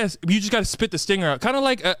 Yes, you just got to spit the stinger out. Kind of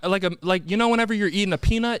like you know whenever you're eating a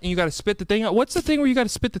peanut and you got to spit the thing out. What's the thing where you got to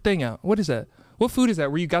spit the thing out? What is that? What food is that?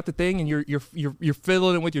 Where you got the thing and you're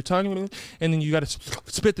filling it with your tongue and then you got to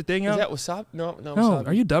spit the thing Is out? that wasabi? No, No, wasabi.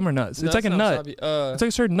 are you dumb or nuts? No, It's like a not nut. wasabi. It's like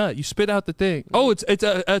a certain nut. You spit out the thing. Oh, it's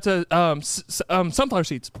sunflower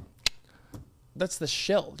seeds. That's the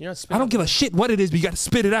shell. You're not spitting I don't out give a shit what it is, but you got to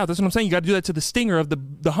spit it out. That's what I'm saying. You got to do that to the stinger of the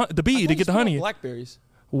bee I thought to you get the spit out honey. Blackberries.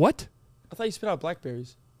 What? I thought you spit out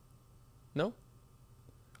blackberries. No?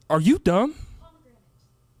 Are you dumb?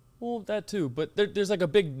 Well, that too. But there's like a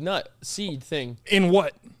big nut seed thing In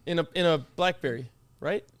what? in a blackberry,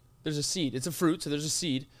 right? There's a seed. It's a fruit, so there's a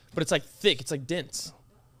seed, but it's like thick. It's like dense.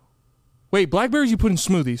 Wait, blackberries you put in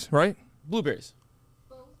smoothies, right? Blueberries.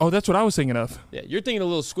 Oh, that's what I was thinking of. Yeah, you're thinking of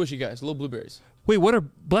little squishy guys, little blueberries. Wait, what are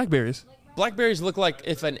blackberries? Blackberries look like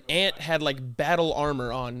if an ant had like battle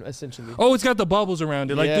armor on, essentially. Oh, it's got the bubbles around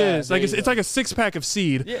it, like Yeah, this. Like there it's you like a 6-pack of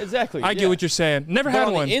seed. Yeah, exactly. I get what you're saying. Never But had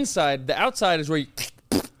on one. the inside, the outside is where you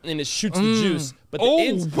and it shoots the juice. But the,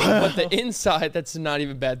 Oh, wow. but the inside, that's not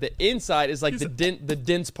even bad. The inside is like the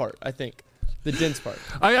dense part, I think. The dense part.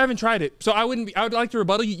 I haven't tried it, so I would like to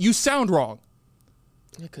rebuttal you. You sound wrong.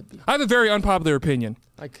 It could be. I have a very unpopular opinion.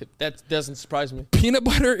 That doesn't surprise me. Peanut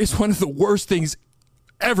butter is one of the worst things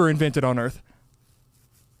ever invented on earth.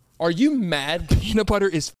 Are you mad? Peanut butter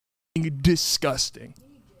is f***ing disgusting.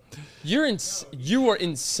 You are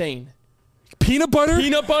insane. Peanut butter?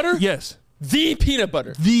 Peanut butter? Yes. The peanut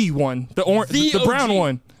butter. The one. The brown OG.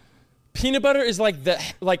 one. Peanut butter is like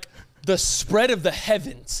the spread of the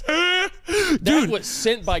heavens. That Dude. was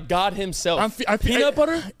sent by God himself. Peanut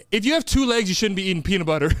butter? If you have 2 legs, you shouldn't be eating peanut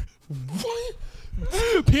butter. What?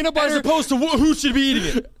 Peanut butter. As opposed to who should be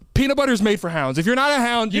eating it? Peanut butter is made for hounds. If you're not a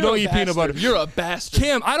hound, you You're don't a eat peanut butter. bastard. You're a bastard.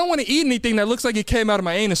 Cam, I don't want to eat anything that looks like it came out of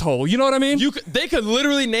my anus hole. You know what I mean? They could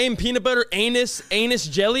literally name peanut butter anus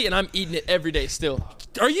jelly, and I'm eating it every day still.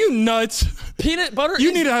 Are you nuts? Peanut butter.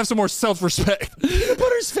 You need to have some more self-respect. Peanut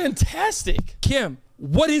butter is fantastic. Kim,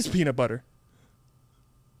 what is peanut butter?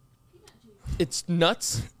 It's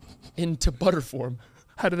nuts into butter form.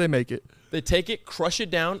 How do they make it? They take it, crush it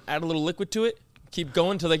down, add a little liquid to it, keep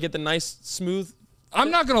going until they get the nice smooth. I'm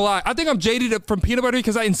not gonna lie. I think I'm jaded from peanut butter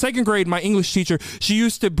because in 2nd grade, my English teacher, she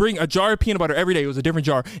used to bring a jar of peanut butter every day. It was a different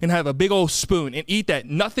jar, and have a big old spoon and eat that.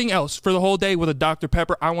 Nothing else for the whole day with a Dr.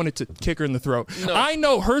 Pepper. I wanted to kick her in the throat. No. I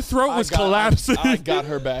know her throat was collapsing. I got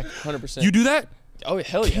her back, 100%. You do that? Oh,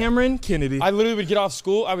 hell yeah. Cameron Kennedy. I literally would get off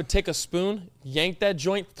school. I would take a spoon, yank that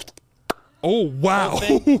joint. Oh, wow.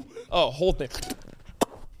 Whole thing.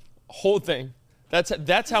 Whole thing.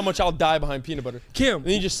 That's how much I'll die behind peanut butter. Kim. And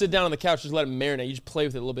then you just sit down on the couch, just let it marinate. You just play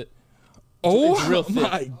with it a little bit. Oh, real thick.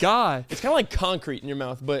 my God. It's kind of like concrete in your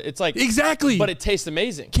mouth, but it's like Exactly. But it tastes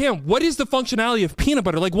amazing. Cam, what is the functionality of peanut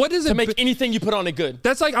butter? Like, what is it? To make anything you put on it good.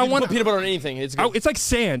 That's like, You I can want put peanut butter on anything. It's good. It's like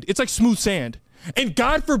sand. It's like smooth sand. And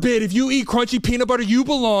God forbid, if you eat crunchy peanut butter, you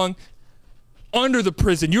belong under the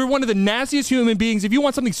prison. You're one of the nastiest human beings. If you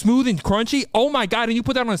want something smooth and crunchy, oh my God, and you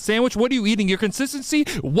put that on a sandwich, what are you eating? Your consistency?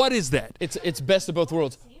 What is that? It's best of both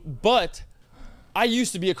worlds. But I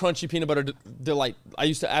used to be a crunchy peanut butter delight. I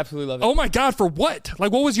used to absolutely love it. Oh my God, for what?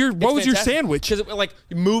 Like, what was your sandwich? Because like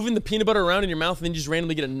moving the peanut butter around in your mouth and then you just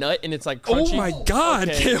randomly get a nut and it's like crunchy. Oh my God,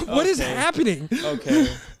 Okay, Cam, what is okay. happening? Okay.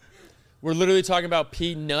 We're literally talking about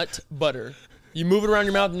peanut butter. You move it around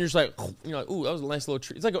your mouth and you're just like, ooh, that was a nice little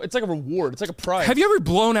treat. It's like a reward. It's like a prize. Have you ever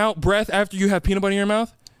blown out breath after you have peanut butter in your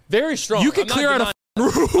mouth? Very strong. You could clear out a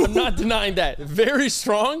room. I'm not denying that. Very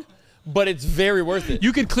strong, but it's very worth it.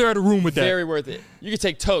 You could clear out a room with that. Very worth it. You could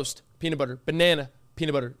take toast, peanut butter, banana,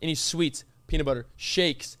 peanut butter, any sweets, peanut butter,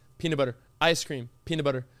 shakes, peanut butter, ice cream, peanut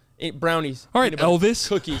butter, brownies. All right, peanut butter, Elvis.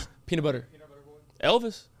 Cookies, peanut butter.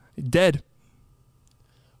 Elvis? Dead.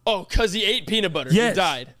 Oh, because he ate peanut butter. Yes. He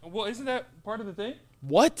died. Well, isn't that part of the thing?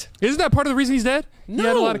 What? Isn't that part of the reason he's dead? He had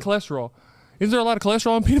a No. lot of cholesterol. Isn't there a lot of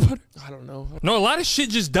cholesterol in peanut butter? I don't know. No, a lot of shit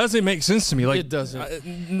just doesn't make sense to me. Like It doesn't.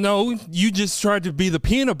 No, you just tried to be the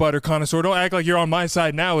peanut butter connoisseur. Don't act like you're on my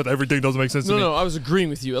side now with everything doesn't make sense to me. No, I was agreeing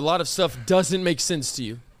with you. A lot of stuff doesn't make sense to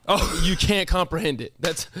you. Oh, you can't comprehend it.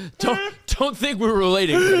 Don't think we're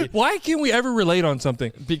relating. Buddy. Why can't we ever relate on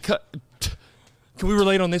something? Because Can we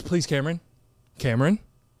relate on this, please, Cameron? Cameron?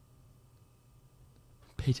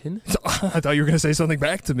 Peyton? I thought you were going to say something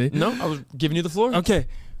back to me. No, I was giving you the floor. Okay.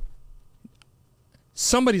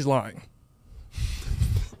 Somebody's lying.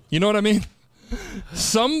 You know what I mean?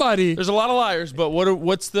 Somebody. There's a lot of liars, but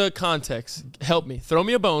what's the context? Help me. Throw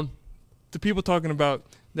me a bone. The people talking about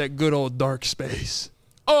that good old dark space.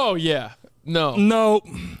 Oh, yeah. No. No,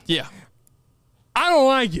 Yeah. I don't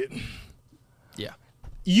like it. Yeah.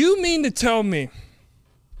 You mean to tell me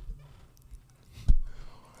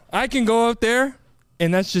I can go up there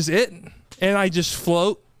and that's just it? And I just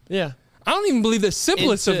float? Yeah. I don't even believe the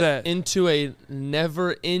simplest of that. Into a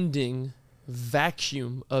never-ending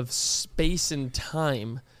vacuum of space and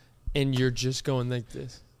time, and you're just going like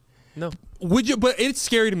this. No. Would you? But it's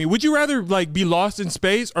scary to me. Would you rather like be lost in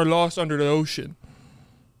space or lost under the ocean?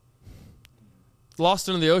 Lost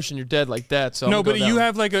under the ocean, you're dead like that. So I'm No, gonna but go you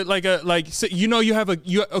down. have so you have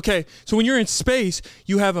okay. So when you're in space,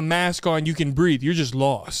 you have a mask on, you can breathe. You're just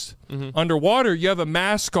lost. Mm-hmm. Underwater, you have a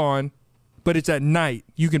mask on, but it's at night.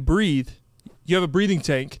 You can breathe. You have a breathing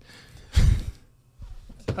tank.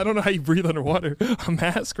 I don't know how you breathe underwater. A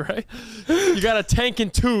mask, right? You got a tank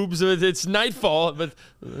and tubes. It's nightfall, but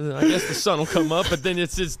I guess the sun will come up. But then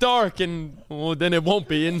it's dark, and then it won't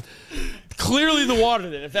be. And clearly the water.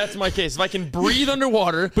 Then, if that's my case, if I can breathe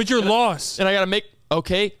underwater, But you're lost. and I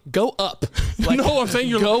gotta go up. Like, No, I'm saying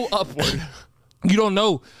you're go upward. You don't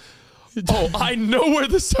know. Oh, I know where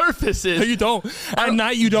the surface No, is. you don't. At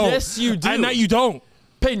night, you don't. Yes, you do. At night, you don't.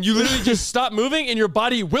 Peyton, you literally just stop moving, and your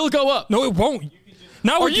body will go up. No, it won't.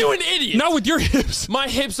 Not Are with you your- an idiot? Not with your hips. My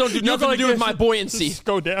hips don't do You go nothing to like do with this. my buoyancy. Just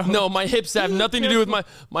go down. No, my hips have nothing to do with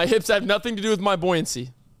my hips have nothing to do with my buoyancy.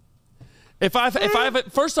 If I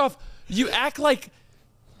first off, you act like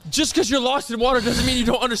just because you're lost in water doesn't mean you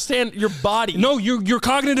don't understand your body. No, your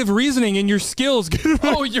cognitive reasoning and your skills.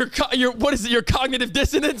 Oh, your what is it? Your cognitive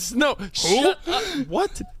dissonance? No, shut up.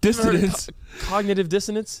 What? Dissonance. Cognitive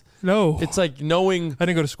dissonance? No. It's like knowing. I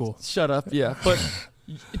didn't go to school. Shut up. Yeah, but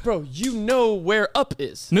bro, you know where up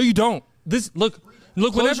is. No, you don't. Look.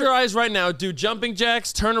 Close Whenever. your eyes right now. Do jumping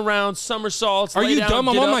jacks, turn around, somersaults. Are lay you down, dumb?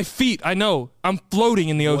 I'm get on up. my feet. I know. I'm floating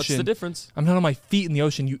in the What's ocean. the difference? I'm not on my feet in the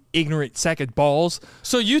ocean. You ignorant sack of balls.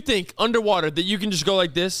 So you think underwater that you can just go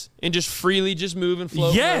like this and just freely just move and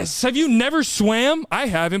float? Yes. Have you never swam? I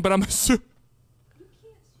haven't, but I'm.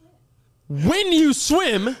 When you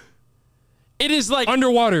swim, it is like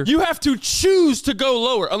Underwater. you have to choose to go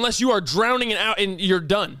lower unless you are drowning and out and you're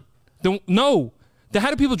done. No. How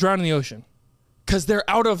do people drown in the ocean? Because they're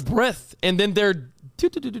out of breath and then they're.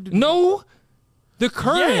 No. The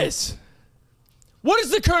current. Yes. What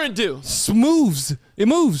does the current do? Moves. It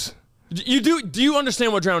moves. Do you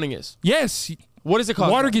understand what drowning is? Yes. What is it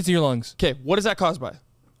caused Water by? gets in your lungs. Okay, what is that caused by?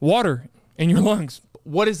 Water in your lungs.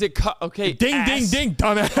 What is it okay, Ding, ass. ding, ding,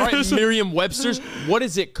 dumbass. All right, Merriam-Webster's. What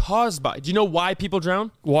is it caused by? Do you know why people drown?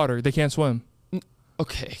 Water. They can't swim.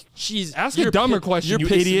 Okay, jeez. Ask a dumber question, you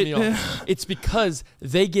idiot. Me off. It's because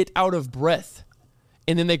they get out of breath,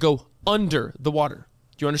 and then they go under the water.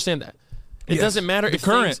 Do you understand that? It Yes. doesn't matter The if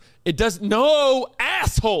current. It does no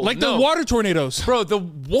asshole. Like no. the water tornadoes. Bro, the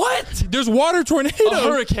what? There's water tornadoes. A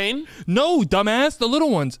hurricane? No, dumbass. The little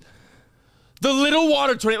ones. The little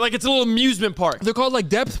water tornado, like it's a little amusement park. They're called like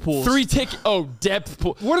depth pools. 3 ticket. Oh, depth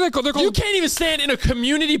pool. What are they called? They're called. You can't even stand in a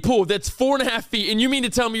community pool that's 4.5 feet, and you mean to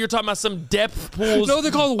tell me you're talking about some depth pools? No,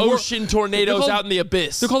 they're called ocean tornadoes they're called- out in the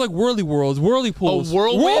abyss. They're called like whirly worlds, whirly pools.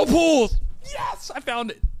 whirlwind? Whirlpools. Yes, I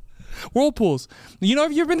found it. Whirlpools. You know,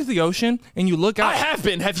 have you ever been to the ocean and you look out? I have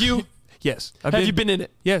been. Have you? Yes. Have you been in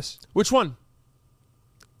it? Yes. Which one?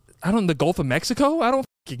 I don't. The Gulf of Mexico. I don't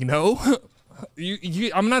fucking know.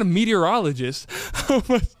 I'm not a meteorologist. I'm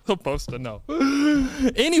supposed to know.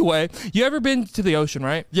 Anyway, you ever been to the ocean,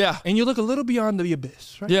 right? Yeah. And you look a little beyond the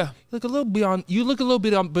abyss, right? Yeah. You look a little beyond. You look a little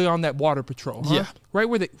bit beyond that water patrol. Huh? Yeah. Right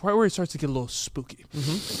where it starts to get a little spooky.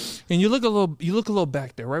 Mm-hmm. And you look a little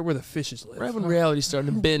back there, right where the fishes live. Right when reality's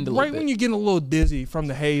starting to bend a little Right bit. when you're getting a little dizzy from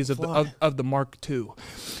the haze of the Mark II,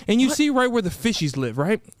 and you see right where the fishies live,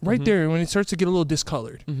 right there when it starts to get a little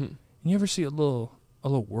discolored. Mm-hmm. And you ever see a little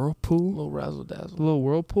whirlpool? A little razzle dazzle. A little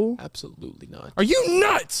whirlpool? Absolutely not. Are you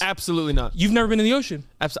nuts? Absolutely not. You've never been in the ocean.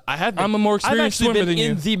 I have been. I'm a more I've experienced actually swimmer been than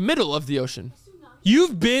you. in the middle of the ocean.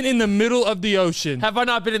 You've been in the middle of the ocean Have I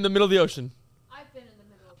not been in the middle of the ocean? I've been in the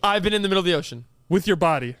middle of I've been in the middle of the ocean. with your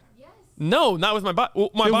body. Yes. No, not with my body. Well,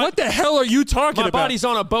 Then what the hell are you talking My about? body's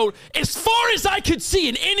on a boat. As far as I could see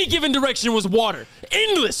in any given direction was water.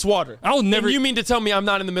 Endless water. I'll never- And you mean to tell me I'm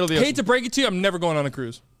not in the middle of the ocean? Hate to break it to you, I'm never going on a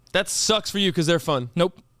cruise. That sucks for you because they're fun.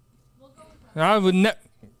 Nope. I would never.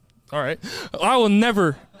 All right. I will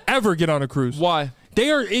never ever get on a cruise. Why?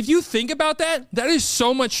 They are. If you think about that, that is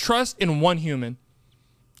so much trust in one human.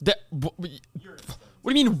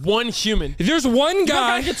 What do you mean one human? If there's one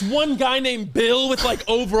Guy guy, gets one guy named Bill with like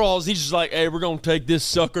overalls. He's just like, hey, we're gonna take this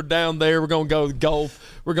sucker down there. We're gonna go golf.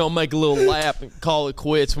 We're gonna make a little lap and call it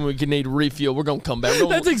quits when we can need a refuel. We're gonna come back.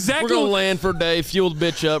 That's exactly We're gonna what- land for a day, fuel the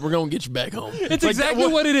bitch up. We're gonna get you back home. it's Like, exactly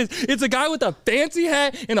what it is. It's a guy with a fancy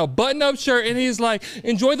hat and a button-up shirt, and he's like,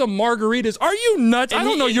 "Enjoy the margaritas." Are you nuts? I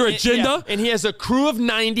don't know your agenda. And he has a crew of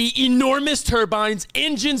 90 enormous turbines,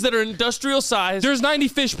 engines that are industrial size. There's 90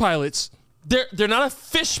 fish pilots, They're not a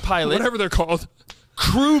fish pilot. whatever they're called.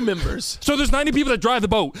 Crew members. So there's 90 people that drive the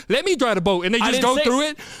boat. Let me drive the boat, and they I just didn't go say- through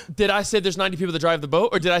it. Did I say there's 90 people that drive the boat,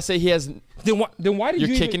 or did I say he has? Then why did You're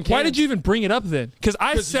you kicking why cans. did you even bring it up then? Because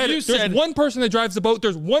I 'Cause said you it. There's said- one person that drives the boat.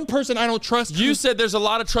 There's one person I don't trust. You said there's a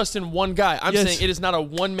lot of trust in one guy. I'm Yes. saying it is not a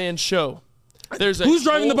one-man show. There's a Who's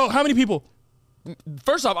driving the whole- boat? How many people?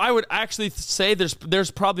 First off, I would actually say there's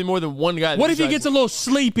probably more than one guy. What if he gets a little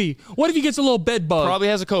sleepy? What if he gets a little bed bug? Probably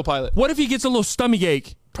has a co-pilot. What if he gets a little stomach ache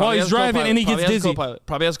while Probably he's has a driving co-pilot. and he Probably gets has a dizzy? co-pilot.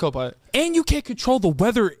 Probably has a co-pilot. And you can't control the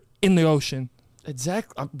weather in the ocean.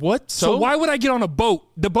 Exactly. What? So why would I get on a boat?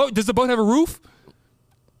 Does the boat have a roof?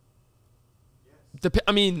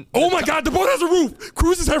 I mean, Oh my God, the boat has a roof.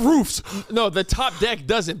 Cruises have roofs. no, the top deck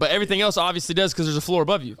doesn't, but everything else obviously does because there's a floor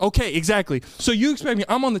above you. Okay, exactly. So you expect me?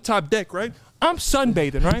 I'm on the top deck, right? I'm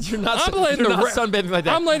sunbathing, right? You're not, I'm letting you're the not ra- sunbathing like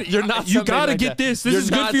that. I'm letting. You're not. You sunbathing gotta like get that. this. This You're is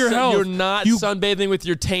good not for your health. You're not You- sunbathing with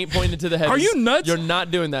your taint pointed to the heavens. Are you nuts? You're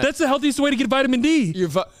not doing that. That's the healthiest way to get vitamin D. You're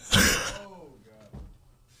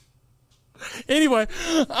Anyway,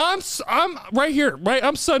 I'm right here, right?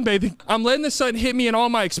 I'm sunbathing. I'm letting the sun hit me in all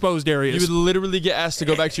my exposed areas. You would literally get asked to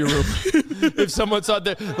go back to your room if someone saw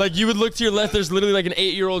there. Like you would look to your left. There's literally like an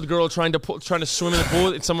 8-year-old girl trying to swim in the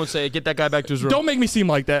pool, and someone would say, "Get that guy back to his room." Don't make me seem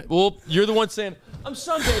like that. Well, you're the one saying, "I'm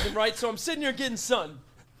sunbathing, right? So I'm sitting here getting sun."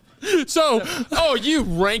 So, Oh, you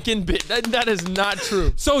ranking bit. That is not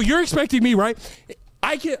true. so you're expecting me, right?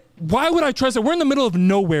 Why would I trust it? We're in the middle of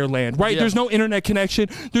nowhere land, right? Yeah. There's no internet connection.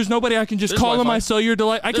 There's nobody I can just There's call on Wi-Fi. my cellular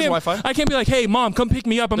device. I There's can't. Wi-Fi. I can't be like, "Hey, mom, come pick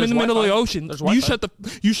me up. I'm There's in the middle of the Wi-Fi. ocean." There's You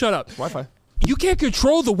Wi-Fi. You shut up. Wi-Fi. You can't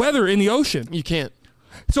control the weather in the ocean. You can't.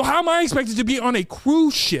 So how am I expected to be on a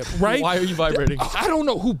cruise ship, right? Why are you vibrating? I don't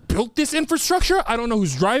know who built this infrastructure. I don't know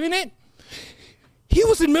who's driving it. He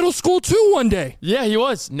was in middle school too one day, Yeah, he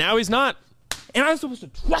was. Now he's not. and I'm supposed to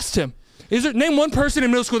trust him. Name one person in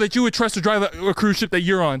middle school that you would trust to drive a cruise ship that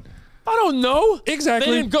you're on? I don't know. Exactly.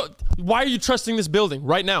 They didn't go. Why are you trusting this building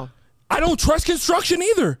right now? I don't trust construction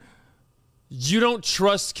either. You don't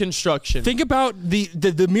trust construction. Think about the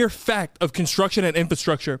mere fact of construction and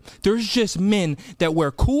infrastructure. There's just men that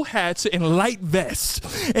wear cool hats and light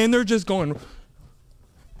vests, and they're just going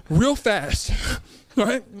real fast,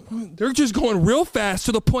 right? They're just going real fast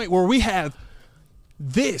to the point where we have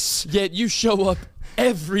this. Yet you show up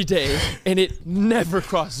every day, and it never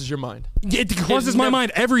crosses your mind. It crosses my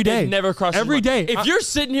mind every day. It never crosses every your mind. day. If you're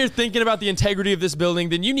sitting here thinking about the integrity of this building,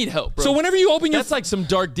 then you need help, bro. So whenever you open your That's like some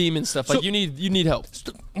dark demon stuff. Like you need help.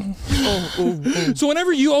 So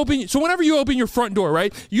whenever you open your front door,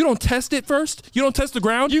 right? You don't test it first. You don't test the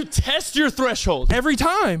ground. You test your threshold. Every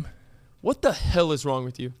time. What the hell is wrong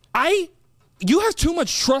with you? You have too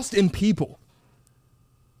much trust in people.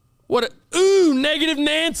 Ooh, negative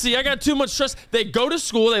Nancy. I got too much trust. They go to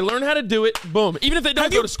school. They learn how to do it. Boom. Even if they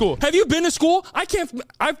don't go to school. Have you been to school?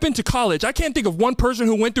 I've been to college. I can't think of one person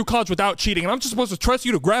who went through college without cheating. And I'm just supposed to trust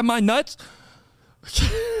you to grab my nuts?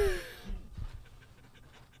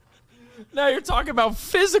 Now you're talking about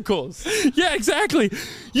physicals. Yeah, exactly.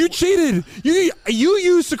 You cheated. You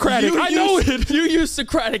used Socratic. I know it. You used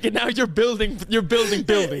Socratic, and now you're building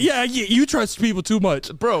buildings. Yeah, you trust people too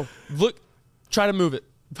much. Bro, look. Try to move it.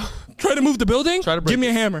 Try to move the building? Try to break Give me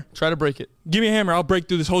it. a hammer. Try to break it. Give me a hammer. I'll break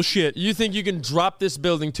through this whole shit. You think you can drop this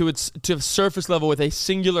building to surface level with a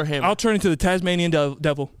singular hammer? I'll turn into the Tasmanian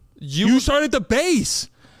devil. You start at the base.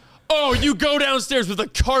 Oh, you go downstairs with a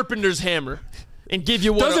carpenter's hammer and give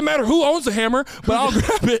you what? Doesn't matter who owns the hammer, but I'll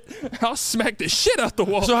grab it. I'll smack the shit out the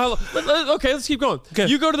wall. So okay, let's keep going. Okay.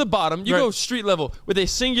 You go to the bottom. You Right. go street level with a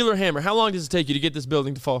singular hammer. How long does it take you to get this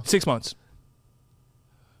building to fall? 6 months.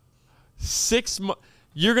 6 months.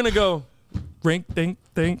 You're gonna go Rink, think.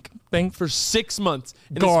 for 6 months,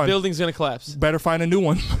 and Gone. this building's gonna collapse. Better find a new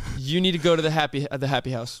one. You need to go to the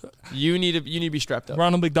happy house. You need to be strapped up.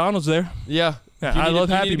 Ronald McDonald's there. Yeah. Yeah, You I need love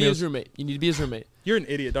to, Happy You need to be Meals. his roommate. You need to be his roommate. You're an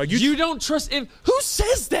idiot, dog. You don't trust him. Who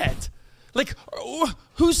says that? Like,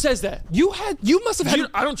 who says that? You must have had.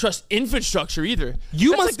 I don't trust infrastructure either.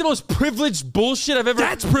 You That's must- like the most privileged bullshit I've ever.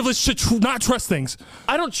 That's privilege to not trust things.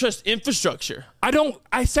 I don't trust infrastructure.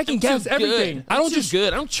 I second guess everything. I don't just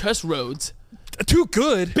good. I don't trust roads. too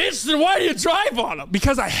good Bitch, then why do you drive on them?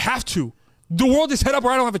 because I have to. The world is set up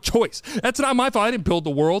where I don't have a choice. That's not my fault. I didn't build the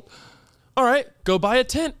world. All right, go buy a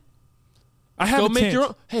tent. I have Go a make tent. your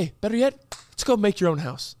own. Hey, better yet, let's go make your own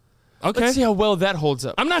house. Okay. Let's see how well that holds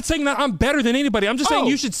up. I'm not saying that I'm better than anybody. I'm just saying Oh.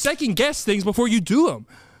 you should second guess things before you do them.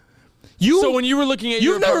 So when you were looking at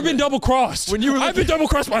your You've never been apartment- double crossed. When you were I've been double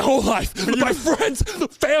crossed my whole life. My friends,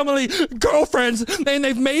 family, girlfriends, and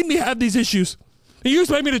they've made me have these issues. You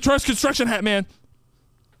just made me to trust Construction Hat Man.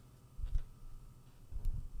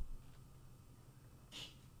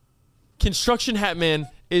 Construction Hat Man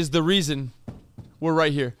is the reason we're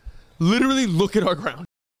right here. Literally, look at our ground.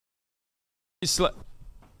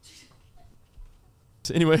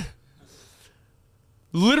 Anyway,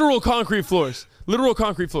 literal concrete floors. Literal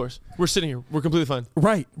concrete floors. We're sitting here. We're completely fine.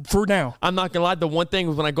 Right, for now. I'm not gonna lie. The one thing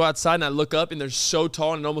is when I go outside and I look up and they're so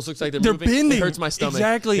tall and it almost looks like they're moving, bending. it hurts my stomach.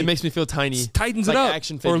 Exactly. It makes me feel tiny. Tightens like it up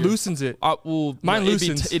action or figure. loosens it. Well, Mine no, it'd be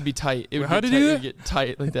loosens. it'd be tight. It would How be did you tight. do It it? would get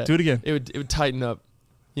tight like that. Do it again. It would tighten up.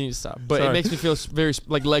 You need to stop. But Sorry. it makes me feel very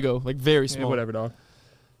like Lego, like very small. Yeah, whatever, dog.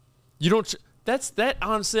 You don't. That's that.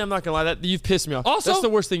 Honestly, I'm not gonna lie. That you've pissed me off. Also- that's the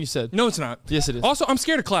worst thing you said. No, it's not. Yes, it is. Also, I'm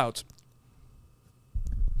scared of clouds.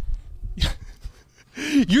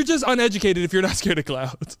 You're just uneducated if you're not scared of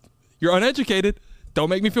clouds. You're uneducated. Don't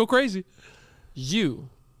make me feel crazy. You.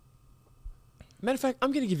 Matter of fact,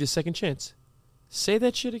 I'm gonna give you a second chance. Say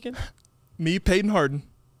that shit again. Me, Peyton Harden.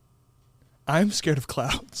 I'm scared of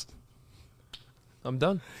clouds. I'm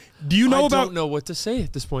done. Do you know I about? don't know what to say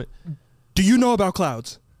at this point. Do you know about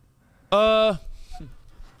clouds?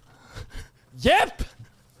 Yep.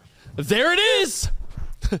 There it is.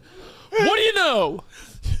 What do you know?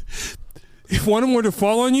 If one of them were to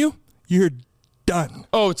fall on you, you're done.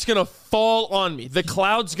 Oh, it's gonna fall on me. The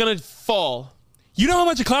cloud's gonna fall. You know how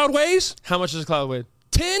much a cloud weighs? How much does a cloud weigh?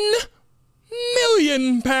 10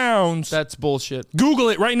 million pounds. That's bullshit. Google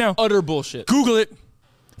it right now. Utter bullshit. Google it.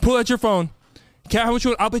 Pull out your phone. How much?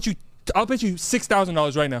 I'll bet you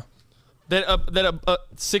 $6,000 right now. That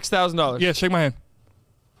 $6,000. Yeah, shake my hand.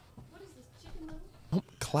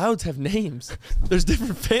 Clouds have names. There's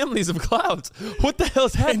different families of clouds. What the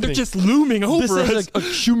hell's happening? And they're just looming over This us. is like a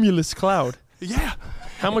cumulus cloud. Yeah.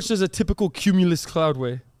 How much does a typical cumulus cloud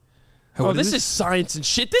weigh? Oh, What this is science and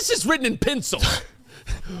shit. This is written in pencil.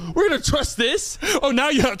 We're gonna trust this. Oh, now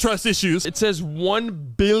you have trust issues. It says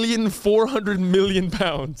 1,400,000,000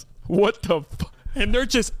 pounds. What the fuck? And they're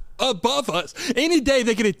just above us. Any day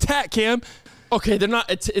they can attack, Cam. Okay, they're not.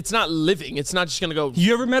 It's not living. It's not just gonna go.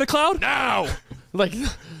 You ever met a cloud? Now, like,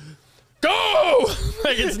 go!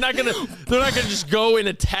 Like it's not gonna. They're not gonna just go and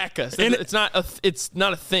attack us. And It's not a. It's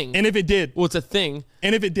not a thing. And if it did? Well, it's a thing.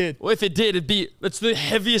 And if it did? Well, if it did, it'd be. That's the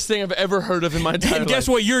heaviest thing I've ever heard of in my entire And guess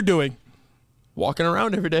life. what you're doing? Walking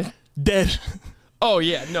around every day. Dead. Oh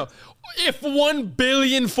yeah, no. If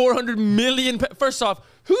 1,400,000,000. First off,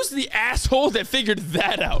 who's the asshole that figured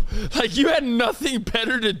that out? Like, you had nothing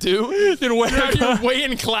better to do than you're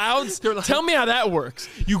weighing clouds. Tell me how that works.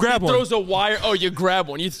 You grab one. Throws a wire. Oh, you grab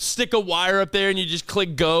one. You stick a wire up there and you just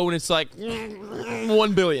click go, and it's like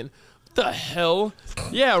 1 billion. What the hell?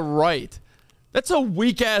 Yeah, right. That's a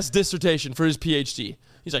weak ass dissertation for his PhD.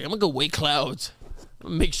 He's like, I'm gonna go weigh clouds. I'm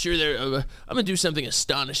gonna make sure they're. I'm gonna do something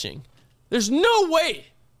astonishing. There's no way.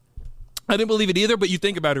 I didn't believe it either, but you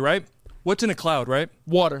think about it, right? What's in a cloud, right?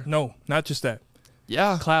 Water. No, not just that.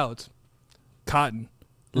 Yeah. Clouds. Cotton.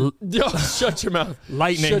 Yo, shut your mouth.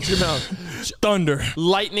 Lightning. Shut your mouth. Thunder.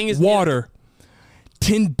 Lightning is Water.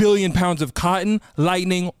 10 billion pounds of cotton,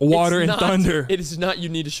 lightning, water, It's and not- thunder. It is not. You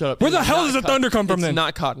need to shut up. Where It the is hell not does the cotton. thunder come from It's then?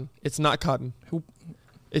 not cotton. It's not cotton.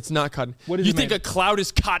 It's not cotton. What does you it think mean? a cloud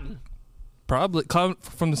is cotton? Probably cloud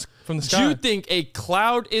from the sky. Do you think a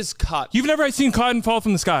cloud is cotton? You've never seen cotton fall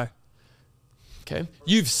from the sky. Okay.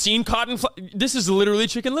 You've seen cotton. This is literally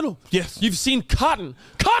Chicken Little. Yes. You've seen cotton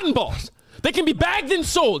balls. They can be bagged and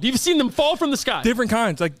sold. You've seen them fall from the sky. Different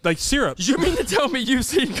kinds, like syrup. You mean to tell me you've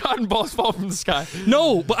seen cotton balls fall from the sky?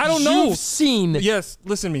 No, but I don't know. You've seen. Yes,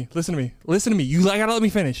 listen to me. Listen to me. You gotta let me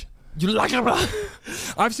finish. You like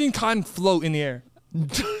it? I've seen cotton float in the air.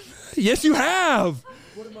 Yes, you have.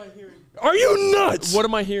 What am I hearing? Are you nuts? What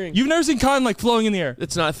am I hearing? You've never seen cotton like flowing in the air.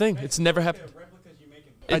 It's not a thing. It's never happened.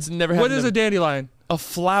 It's never happened. What is a dandelion? a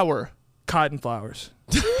flower? Cotton flowers.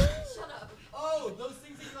 Oh, those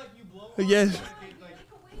things that you blow on? Yes.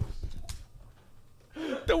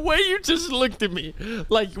 The way you just looked at me,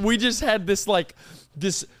 like we just had this,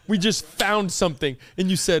 we just found something, and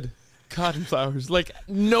you said cotton flowers. Like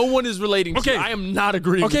no one is relating. Okay. to you. I am not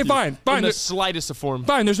agreeing. Okay, with you fine. In the slightest of form.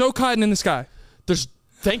 Fine, there's no cotton in the sky.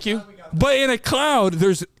 Thank you. But in a cloud,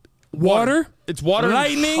 there's water. It's water.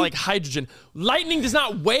 Lightning. And, like hydrogen. Lightning does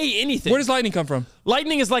not weigh anything. Where does lightning come from?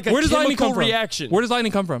 Lightning is like a Where does lightning chemical come from? reaction. Where does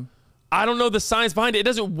lightning come from? I don't know the science behind it. It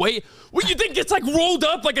doesn't weigh. What, you think it's like rolled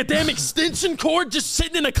up like a damn extension cord just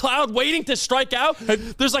sitting in a cloud waiting to strike out?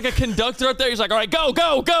 There's like a conductor up there. He's like, all right, go,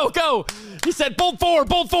 go, go, go. He said, bolt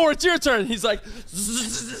four, it's your turn. He's like,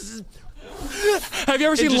 Have you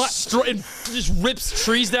ever seen it just rips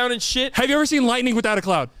trees down and shit. Have you ever seen lightning without a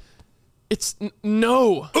cloud? It's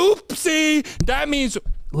no. Oopsie! That means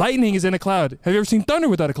lightning is in a cloud. Have you ever seen thunder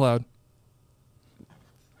without a cloud?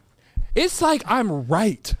 It's like I'm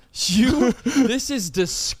right. This is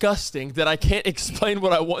disgusting that I can't explain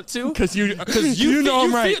what I want to. Because you You know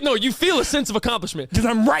I'm right. You feel a sense of accomplishment. Because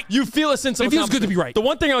I'm right. You feel a sense of It feels accomplishment. good to be right. The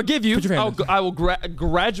one thing I'll give you, Put your hand I will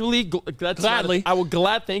gradually, Gladly.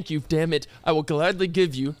 thank you, damn it. I will gladly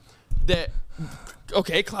give you that,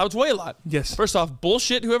 okay, clouds weigh a lot. Yes. First off,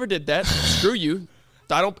 bullshit, whoever did that. Screw you.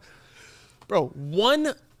 Bro,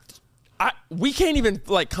 we can't even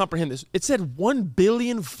like comprehend this. It said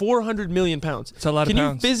 1,400,000,000 pounds. It's a lot of Can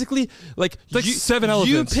pounds. you physically like like 7 You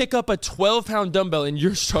elephants. pick up a 12-pound dumbbell and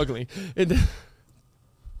you're struggling. And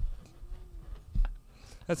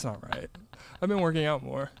That's not right. I've been working out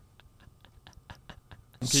more.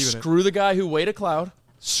 I'm keeping it. screw the guy who weighed a cloud.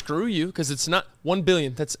 Screw you, because it's not 1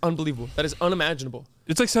 billion. That's unbelievable. That is unimaginable.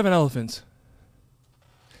 It's like 7 elephants.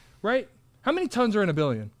 Right? How many tons are in a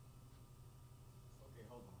billion?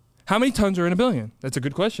 How many tons are in a billion? That's a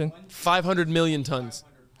good question. 500 million tons.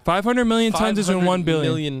 500 million tons is in 1 500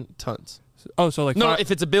 billion. million tons. Oh, so like No,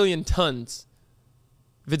 if it's a billion tons.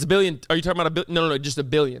 If it's a billion, are you talking about a billion? No, just a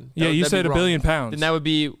billion. yeah, you That'd said be a wrong. billion pounds. Then that would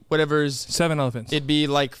be whatever's. 7 elephants. It'd be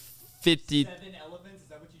like 50. 7 elephants? Is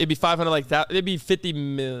that what you It'd be 500 like that. It'd be 50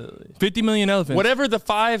 million. 50 million elephants. Whatever the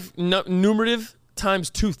 5 numerative times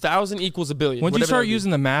 2,000 equals a billion. Once you Whatever start that is.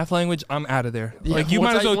 using the math language, I'm out of there. Yeah, like you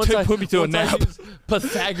once might as well once I- put me to a once I nap. use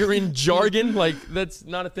Pythagorean jargon, like that's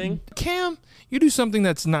not a thing. Cam, you do something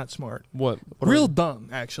that's not smart. What? Real dumb,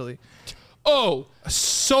 actually. Oh,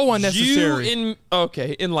 So unnecessary.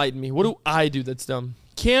 Okay, enlighten me. What do I do that's dumb?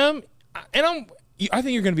 Cam, and I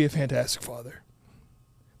think you're going to be a fantastic father.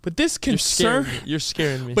 But this You're scaring concern, me. You're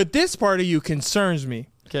scaring me. but this part of you concerns me.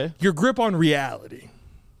 Okay. Your grip on reality.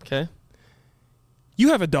 Okay. You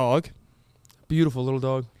have a dog. Beautiful little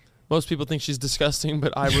dog. Most people think she's disgusting,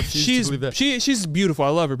 but I refuse to She's believe that. she's beautiful. I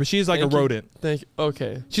love her, but she's like Thank a you. rodent. Thank you.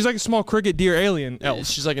 Okay. She's like a small cricket, deer, alien elf.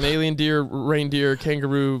 She's like an alien deer, reindeer,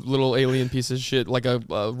 kangaroo, little alien piece of shit, like a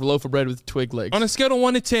loaf of bread with twig legs. On a scale of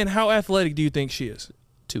 1 to 10, how athletic do you think she is?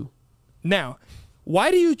 2. Now, why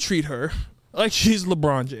do you treat her like she's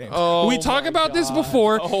LeBron James? Oh we talked my about this God.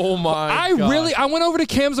 before. Oh my I went over to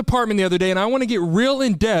Cam's apartment the other day and I want to get real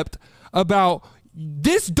in depth about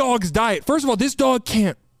this dog's diet. First of all, this dog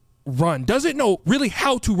can't run. Doesn't know really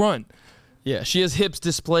how to run. Yeah, she has hips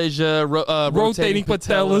dysplasia, Rotating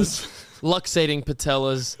patellas. luxating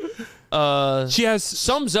patellas. She has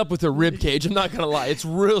Sums up with her rib cage. I'm not gonna lie, it's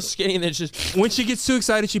real skinny. And it's just when she gets too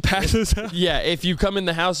excited, she passes out. yeah. If you come in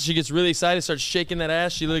the house, she gets really excited, starts shaking that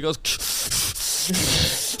ass. She literally goes.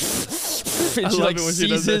 And she love like it when she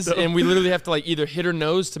does that, seizes, though. and we literally have to like either hit her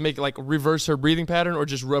nose to make like reverse her breathing pattern, or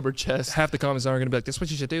just rub her chest. Half the comments are gonna be like, "This is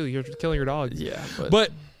what you should do. You're killing your dog." Yeah,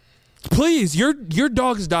 But please, your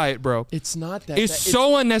dog's diet, bro, it's not that. is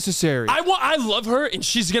so unnecessary. I love her, and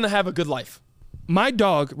she's gonna have a good life. My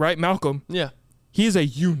dog, right, Malcolm, Yeah, he is a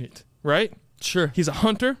unit, right? sure. He's a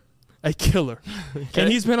hunter, a killer,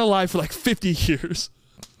 and he's been alive for like 50 years.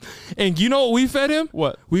 And you know what we fed him?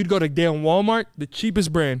 What? We'd go to damn Walmart, the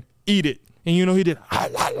cheapest brand, eat it, and you know he did,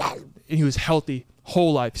 and he was healthy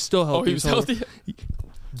whole life, still healthy. Oh, he was his whole healthy. life.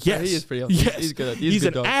 Yes, he is pretty healthy. Yes, He's good. He's a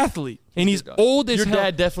good an dog. athlete, and he's Good dog. old as Your hell.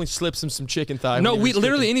 dad definitely slips him some chicken thigh. No, when he we was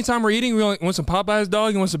literally cooking. anytime we're eating, we want some Popeye's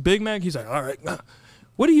dog, he wants a Big Mac. He's like, all right.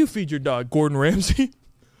 What do you feed your dog, Gordon Ramsay?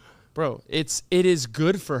 Bro, it is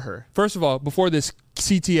good for her. First of all, before this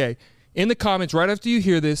CTA, in the comments right after you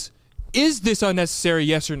hear this, is this unnecessary?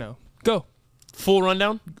 Yes or no? Go. Full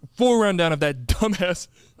rundown. Full rundown of that dumbass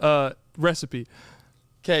recipe.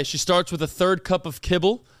 Okay, she starts with a 1/3 cup of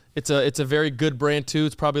kibble. It's a very good brand too.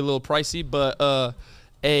 It's probably a little pricey, but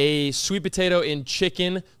a sweet potato and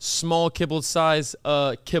chicken, small kibble size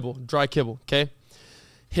kibble, dry kibble. Okay,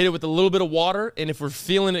 hit it with a little bit of water, and if we're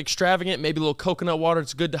feeling extravagant, maybe a little coconut water.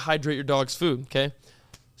 It's good to hydrate your dog's food. Okay,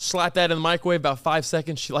 slap that in the microwave about 5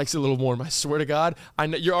 seconds. She likes it a little warm. I swear to God, I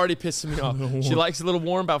know you're already pissing me off. She likes it a little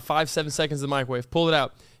warm, about 5-7 seconds in the microwave. Pull it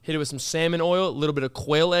out. Hit it with some salmon oil, a little bit of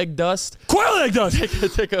quail egg dust. Quail egg dust.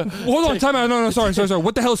 Take a Hold on, time out. No, sorry.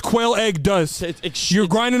 What the hell is quail egg dust? You're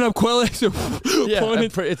grinding up quail eggs. And Yeah, pulling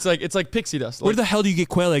it. it's like pixie dust. Where Like the hell do you get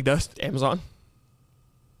quail egg dust? Amazon.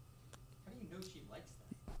 How do you know she likes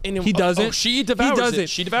that? And He doesn't. Oh, she devours He doesn't. it.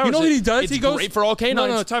 She devours You know it. what he does? It's He goes. great for all canines.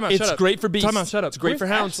 No, time out. It's shut up. great for beasts. Time out. Shut up. It's great for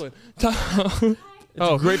hounds. Ashland.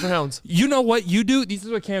 It's great for hounds. You know what you do? This is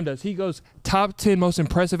what Cam does. He goes top 10 most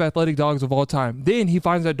impressive athletic dogs of all time. Then he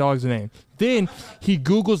finds that dog's name. Then he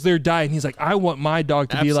Googles their diet and he's like, I want my dog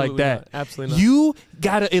to be like Absolutely that. not. Absolutely not. You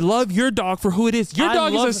gotta love your dog for who it is. Your I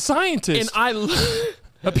dog is love- a scientist. And I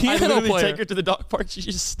a piano literally player. take her to the dog park. She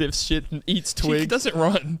just sniffs shit and eats She twigs. doesn't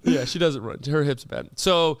run. Yeah, she doesn't run. Her hips are bad.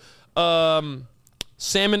 So,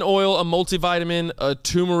 salmon oil, a multivitamin, a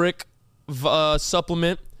turmeric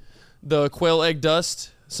supplement, the quail egg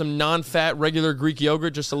dust, some non-fat regular Greek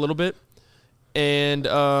yogurt, just a little bit, and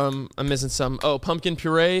I'm missing some. Oh, pumpkin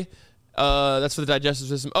puree. That's for the digestive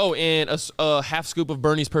system. Oh, and a half scoop of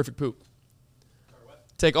Bernie's Perfect Poop.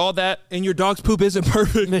 Take all that. And your dog's poop isn't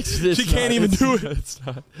perfect. It's she can't even do it. It's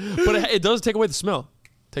not. But it does take away the smell.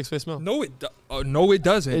 Takes away the smell. No, no, it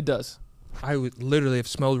doesn't. It does. I would literally have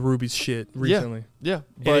smelled Ruby's shit recently. Yeah.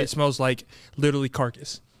 And But it smells like literally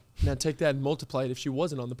carcass. now take that and multiply it if she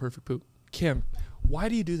wasn't on the perfect poop. Kim, why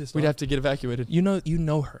do you do this? We'd dog? have to get evacuated. You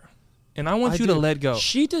know her, and I want you to let go.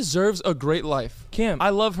 She deserves a great life. Kim, I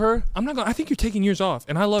love her. I'm not gonna. I think you're taking years off,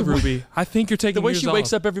 and I love Ruby. I think you're taking The way years she off.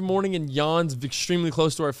 wakes up every morning and yawns extremely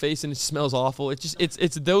close to our face and it smells awful. It's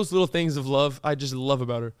those little things of love I just love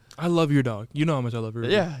about her. I love your dog. You know how much I love Ruby.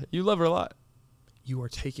 Yeah, you love her a lot. You are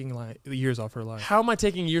taking like years off her life. How am I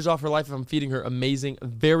taking years off her life if I'm feeding her amazing,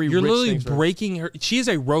 very You're rich literally things for her? breaking her. She is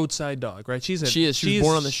a roadside dog, right? She She was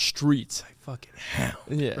born on the streets. a fucking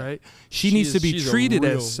hound, Yeah. right? She needs to be she's a treated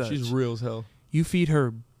real- as such. She's real as hell. You feed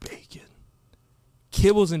her bacon,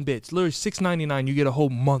 kibbles and bits. Literally $6.99. You get a whole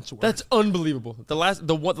month's worth. That's unbelievable. The last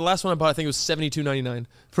one I bought, I think it was $72.99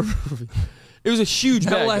 for Ruby. It was a huge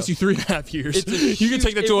bag. that'll last though. you 3.5 years. It's a You can huge-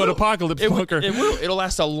 take that it to an will. apocalypse It will. bunker. It will. It'll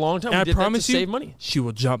last a long time. And We I did that promise to you, save money. she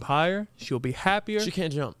will jump higher. She'll be happier. She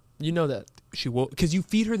can't jump. You know that. She will, because you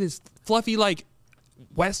feed her this fluffy like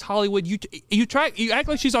West Hollywood. You act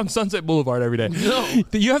like she's on Sunset Boulevard every day. No.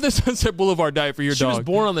 You have the Sunset Boulevard diet for your She dog. was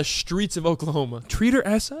born on the streets of Oklahoma. Treat her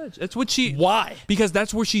as such. That's what she. Why? Because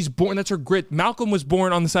that's where she's born. That's her grit. Malcolm was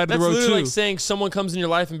born on the side of That's the road literally too. like saying someone comes in your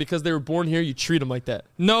life and because they were born here, you treat them like that.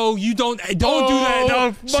 No, you don't. Don't do that.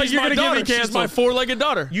 No, She's you're my gonna daughter. get me She's canceled. my four-legged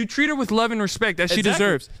daughter. You treat her with love and respect that she Exactly.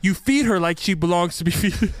 deserves. You feed her like she belongs to be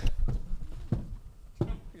fed.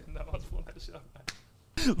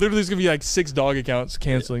 Literally, there's gonna be like 6 dog accounts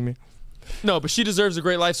canceling me. No, but she deserves a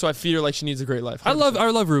great life, so I feed her like she needs a great life. I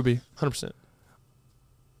love Ruby, 100%.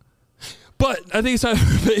 but I think it's time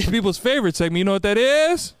for people's favorite segment. You know what that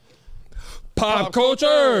is? Pop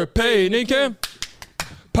culture, Peyton and Cam.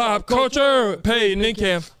 Pop culture, Peyton and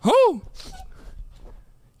Cam. Who?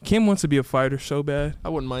 Kim wants to be a fighter so bad. I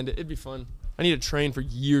wouldn't mind it. It'd be fun. I need to train for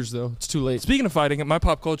years though. It's too late. Speaking of fighting, my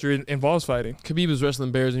pop culture involves fighting. Khabib was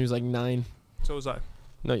wrestling bears and he was like 9. So was I.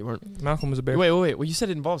 No, you weren't. Malcolm was a bear. Wait. Well, you said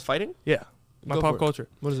it involves fighting? Yeah, my Go pop for it. culture.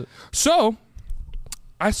 What is it? So,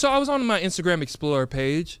 I was on my Instagram Explorer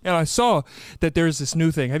page, and I saw that there's this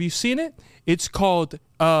new thing. Have you seen it? It's called,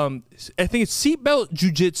 I think it's seatbelt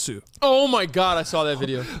jujitsu. Oh my God, I saw that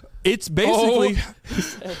video. It's basically,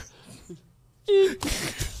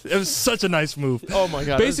 it was such a nice move. Oh my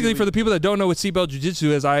God. Basically, for the people that don't know what seatbelt jujitsu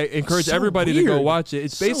is, I encourage So everybody to go weird. watch it.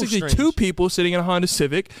 It's So basically strange. 2 people sitting in a Honda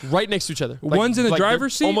Civic. right next to each other. One's in the they're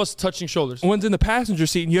driver's seat. almost touching shoulders. One's in the passenger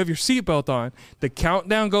seat, and you have your seatbelt on. The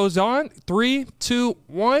countdown goes on. 3, 2,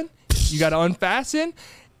 1. You got to unfasten,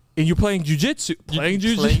 and you're playing jujitsu. Playing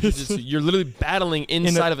jujitsu. You're literally battling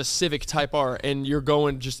inside of a Civic Type R, and you're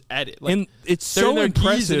going just at it. Like, And it's they're in so their keys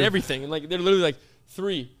impressive. and everything, and like they're literally like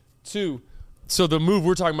 3, 2. So the move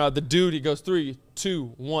we're talking about, the dude, he goes 3,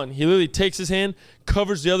 2, 1. He literally takes his hand,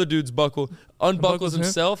 covers the other dude's buckle, unbuckles him.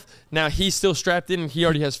 himself. Now he's still strapped in, and he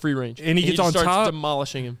already has free range. And he gets just on starts top.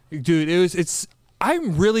 demolishing him. Dude, it's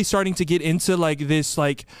I'm really starting to get into like this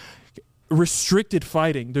like restricted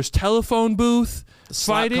fighting. There's telephone booth The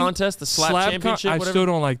slap fighting contest, the slap championship, I whatever. still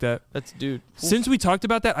don't like that. That's dude. Since we talked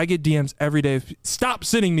about that, I get DMs every day. Stop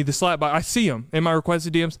sending me the slap by. I see them in my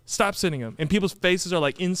requested DMs. Stop sending them, and people's faces are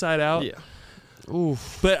like inside out. Yeah.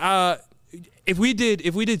 Oof. But if we did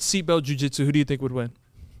seatbelt jujitsu, who do you think would win?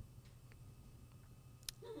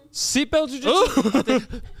 Seatbelt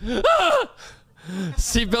jujitsu.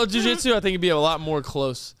 Seatbelt jujitsu, I think it'd be a lot more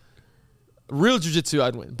close. Real jujitsu,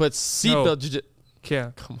 I'd win, but seatbelt jujitsu.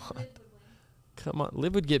 Yeah, Come on,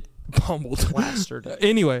 Liv would get pummeled. plastered.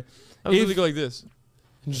 Anyway, I would literally go like this,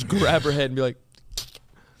 and just grab her head and be like,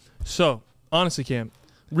 so honestly, Cam,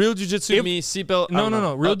 "Real jujitsu, If- me seatbelt." I no, don't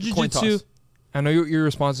know. real Coin toss. jujitsu. I know your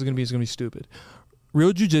response is gonna be stupid.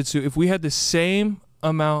 Real jujitsu. If we had the same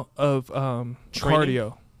amount of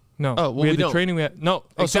cardio, no. Oh, well, we had we the don't. training. We had no.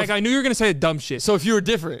 Oh, so Exactly. I knew you were gonna say a dumb shit. So if you were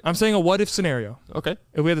different, I'm saying a what if scenario. okay.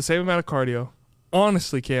 If we had the same amount of cardio,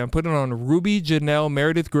 honestly, Cam, put it on Ruby Janelle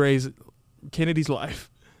Meredith Gray's Kennedy's life.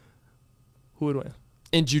 Who would win?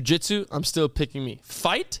 In jujitsu, I'm still picking me.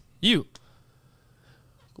 Fight you.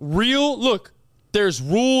 Real look. There's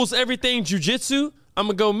rules. Everything jujitsu. I'm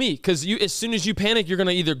gonna go me, because you. As soon as you panic, you're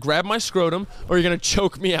gonna either grab my scrotum or you're gonna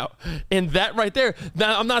choke me out. And that right there.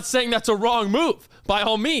 Now, I'm not saying that's a wrong move. By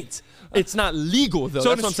all means, it's not legal though. So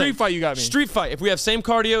That's in what a I'm saying. street fight, you got me. Street fight. If we have same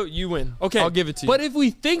cardio, you win. Okay, I'll give it to you. But if we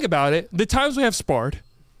think about it, the times we have sparred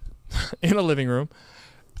in a living room,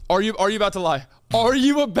 Are you about to lie? Are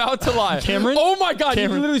you about to lie? Cameron? Oh my God, you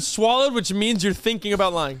Cameron? literally swallowed, which means you're thinking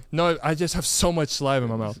about lying. no, I just have so much saliva in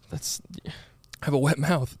my mouth. That's I have a wet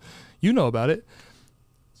mouth. You know about it.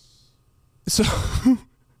 So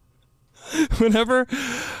whenever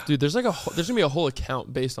dude. There's like there's gonna be a whole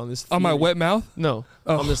account based on this. on my theory. wet mouth, No,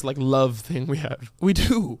 Oh. on this like love thing we have. we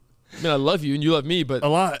do I mean, I love you and you love me, but a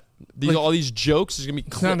lot. these like- all these jokes is gonna be.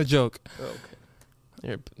 It's not a joke. okay.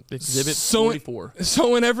 Here, exhibit So- 44.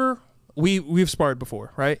 So whenever we've sparred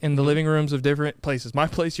before, right? In the living rooms of different places. My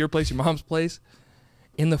place, your mom's place.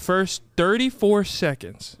 In the first 34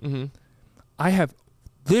 seconds, Mm-hmm. I have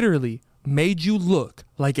literally made you look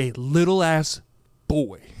like a little ass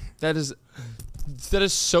boy. That is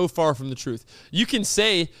so far from the truth. You can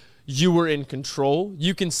say you were in control.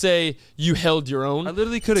 You can say you held your own. I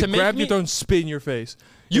literally could To have make grabbed me- you, thrown spit in your face.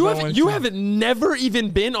 You if I have wanted you to. haven't never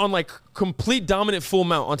even been on like complete dominant full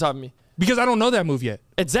mount on top of me. Because I don't know that move yet.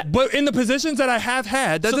 Exactly. But in the positions that I have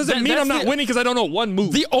had, that So doesn't mean that's I'm not the- winning because I don't know one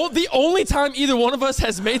move. The only time either one of us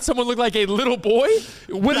has made someone look like a little boy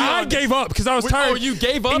when I honest. gave up because I was tired. Oh, you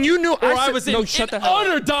gave up, And you knew or I said- was in, no, shut in the hell up.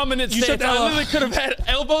 utter dominant You shut stance. the hell I up. literally could have had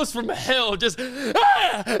elbows from hell, just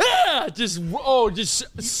No,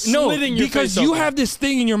 slitting your because face you open. have this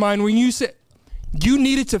thing in your mind when you said you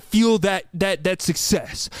needed to feel that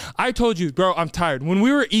success. I told you, bro, I'm tired. When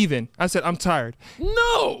we were even, I said, I'm tired.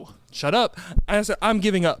 no. Shut up. I said, I'm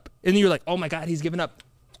giving up. And then you're like, oh my God, he's giving up.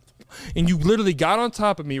 And you literally got on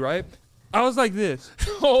top of me, right? I was like this.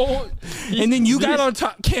 Oh, And then you got on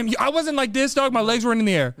top. Cam, I wasn't like this, dog. My legs weren't in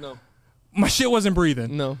the air. no, My shit wasn't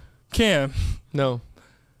breathing. no, Cam, no.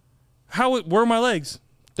 where were my legs?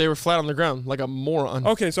 They were flat on the ground like a moron.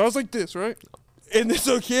 Okay, so I was like this, right? And then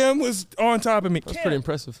so Cam was on top of me. That's pretty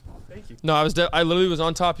impressive. Thank you. No, I literally was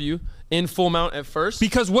on top of you in full mount at first.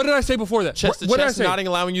 Because what did I say before that? Chest to what did I chest, say? nodding,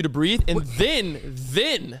 allowing you to breathe, and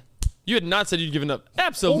then you had not said you'd given up. Oh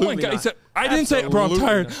Absolutely my God. not. He said, I didn't say, bro, I'm Absolutely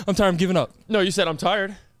tired. not. I'm tired. I'm giving up. No, you said I'm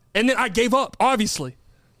tired. And then I gave up, obviously.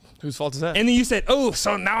 Whose fault is that? And then you said, oh,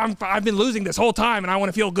 so now I've been losing this whole time and I want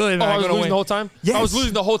to feel good. And I I'm was gonna losing win. the whole time? Yes. I was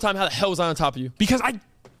losing the whole time. How the hell was I on top of you? Because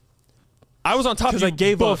I was on top of 'Cause you I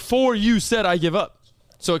gave up. before you said I give up.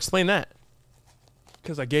 So explain that.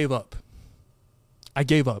 Because I gave up. I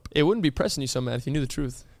gave up. It wouldn't be pressing you so mad if you knew the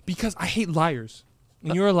truth. Because I hate liars.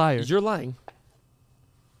 And you're a liar. You're lying.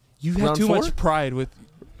 You have Round too 4? much pride with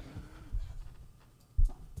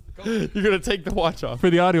You're gonna take the watch off. for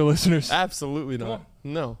the audio listeners. Absolutely Come not. on.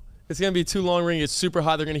 No. It's gonna be too long. We're gonna get super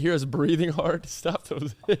hot. They're gonna hear us breathing hard. Stop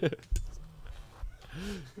those.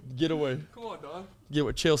 Get away. Come on, dog. Get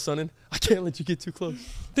what? Chill, sonnin. I can't let you get too close.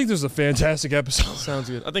 I think this was a fantastic episode. Sounds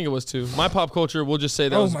good. I think it was too. My pop culture. We'll just say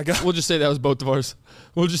that. Oh was, my God. We'll just say that was both of ours.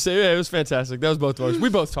 We'll just say yeah, it was fantastic. That was both of ours. We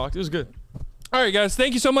both talked. It was good. All right, guys.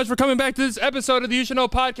 Thank you so much for coming back to this episode of the You Should Know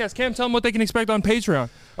podcast. Cam, tell them what they can expect on Patreon.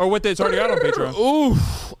 Or what it's already out on Patreon. Ooh,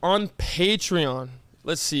 on Patreon.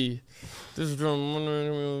 Let's see. This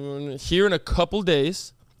is here in a couple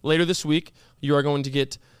days. Later this week, you are going to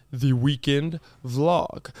get the weekend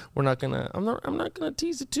vlog. I'm not gonna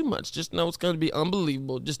tease it too much. Just know it's gonna be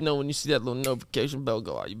unbelievable. Just know when you see that little notification bell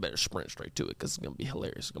go out, you better sprint straight to it because it's gonna be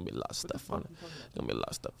hilarious. It's gonna be a lot of stuff on it. It's gonna be a lot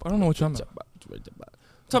of stuff. I don't know what you're talking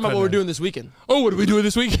Talking about what we're doing this weekend. Oh, what are we doing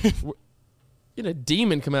this week? Get a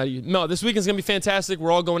demon come out of you. No, this weekend's gonna be fantastic.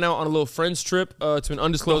 We're all going out on a little friends trip to an The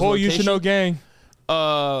undisclosed whole location. You Should Know gang.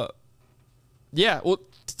 Yeah. Well,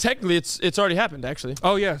 technically, it's already happened. Actually,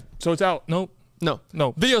 Oh, yeah. So it's out. Nope.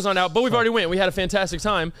 no, video's not out, but we've already went. We had a fantastic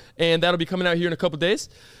time, and that'll be coming out here in a couple days.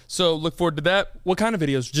 So look forward to that. What kind of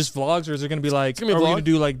videos? Just vlogs, or is it going to be like, gonna be a are we vlog. going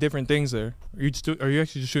to do like different things there? Are you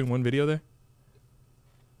actually just shooting one video there?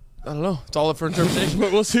 I don't know. It's all up for interpretation.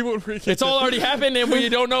 But we'll see what we get. It's all already happened, and we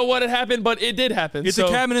don't know what had happened, but it did happen. It's so, a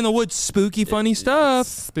cabin in the woods, spooky, funny stuff.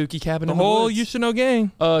 spooky cabin. The in the whole woods. You Should Know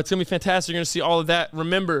gang. It's gonna be fantastic. You're gonna see all of that.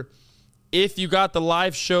 Remember, if you got the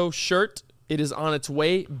live show shirt, it is on its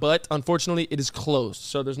way, but unfortunately, it is closed.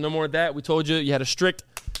 So there's no more of that. We told you you had a strict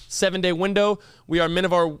 7-day window. We are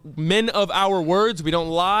men of our words. We don't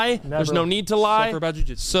lie. There's Never. no need to lie. Except for about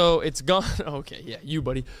jujitsu. So it's gone. Okay, yeah, you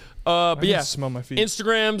buddy. I But can yeah, smell my feet.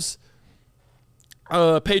 Instagrams,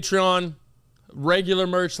 Patreon, regular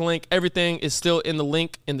merch link. Everything is still in the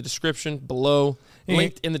link in the description below. And-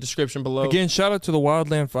 Linked in the description below. Again, shout out to the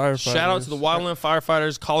Wildland Firefighters. Shout out to the Wildland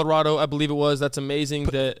Firefighters, Colorado, I believe it was. That's amazing.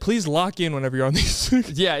 That Please lock in whenever you're on these.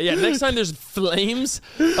 yeah. Next time there's flames,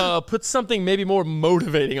 put something maybe more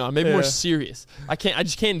motivating on, maybe more Yeah. serious. I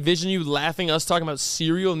just can't envision you laughing us talking about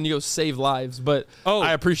cereal and you go save lives. But Oh.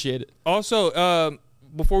 I appreciate it. Also,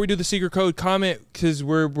 before we do the secret code, comment because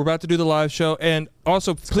we're about to do the live show, and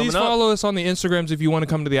also please coming up. follow us on the Instagrams if you want to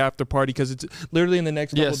come to the after party because it's literally in the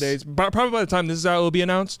next couple Yes. days. Probably by the time this is out, it'll be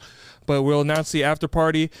announced. But we'll announce the after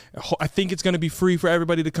party. I think it's going to be free for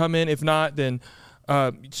everybody to come in. If not, then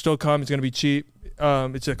still come. It's going to be cheap.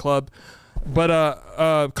 It's a club.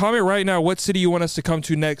 But comment right now what city you want us to come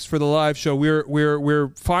to next for the live show. We're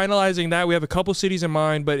finalizing that. We have a couple cities in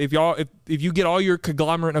mind, but if you get all your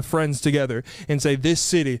conglomerate of friends together and say this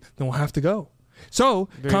city, then we'll have to go. So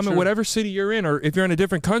Very comment true. whatever city you're in, or if you're in a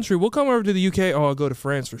different country, we'll come over to the UK. Oh, I'll go to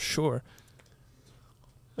France for sure.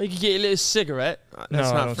 You can get a little cigarette. That's No,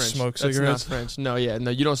 I not don't French. smoke That's cigarettes. not French. No,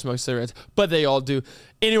 you don't smoke cigarettes, but they all do.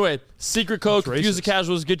 Anyway, secret code. That's Confuse the racist.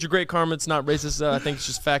 casuals. Get your great karma. It's not racist. I think it's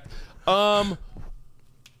just fact.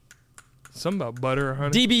 Something about butter or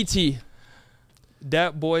honey. DBT.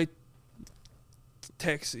 Dat boy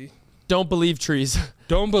Texie. Don't believe trees.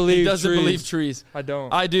 Don't believe He doesn't trees. believe trees. I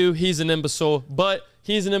don't. I do. He's an imbecile, but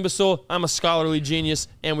he's an imbecile. I'm a scholarly genius,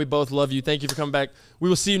 and we both love you. Thank you for coming back. We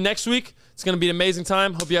will see you next week. It's going to be an amazing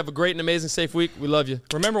time. Hope you have a great and amazing, safe week. We love you.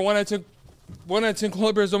 Remember, one out of 10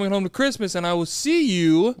 Koala Bears don't get home to Christmas, and I will see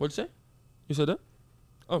you. What'd you say? You said that?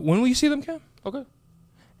 When will you see them, Cam? Okay.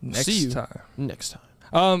 Next See you. time. Next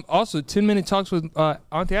time. Also, 10-minute talks with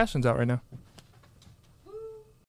Auntie Ashton's out right now.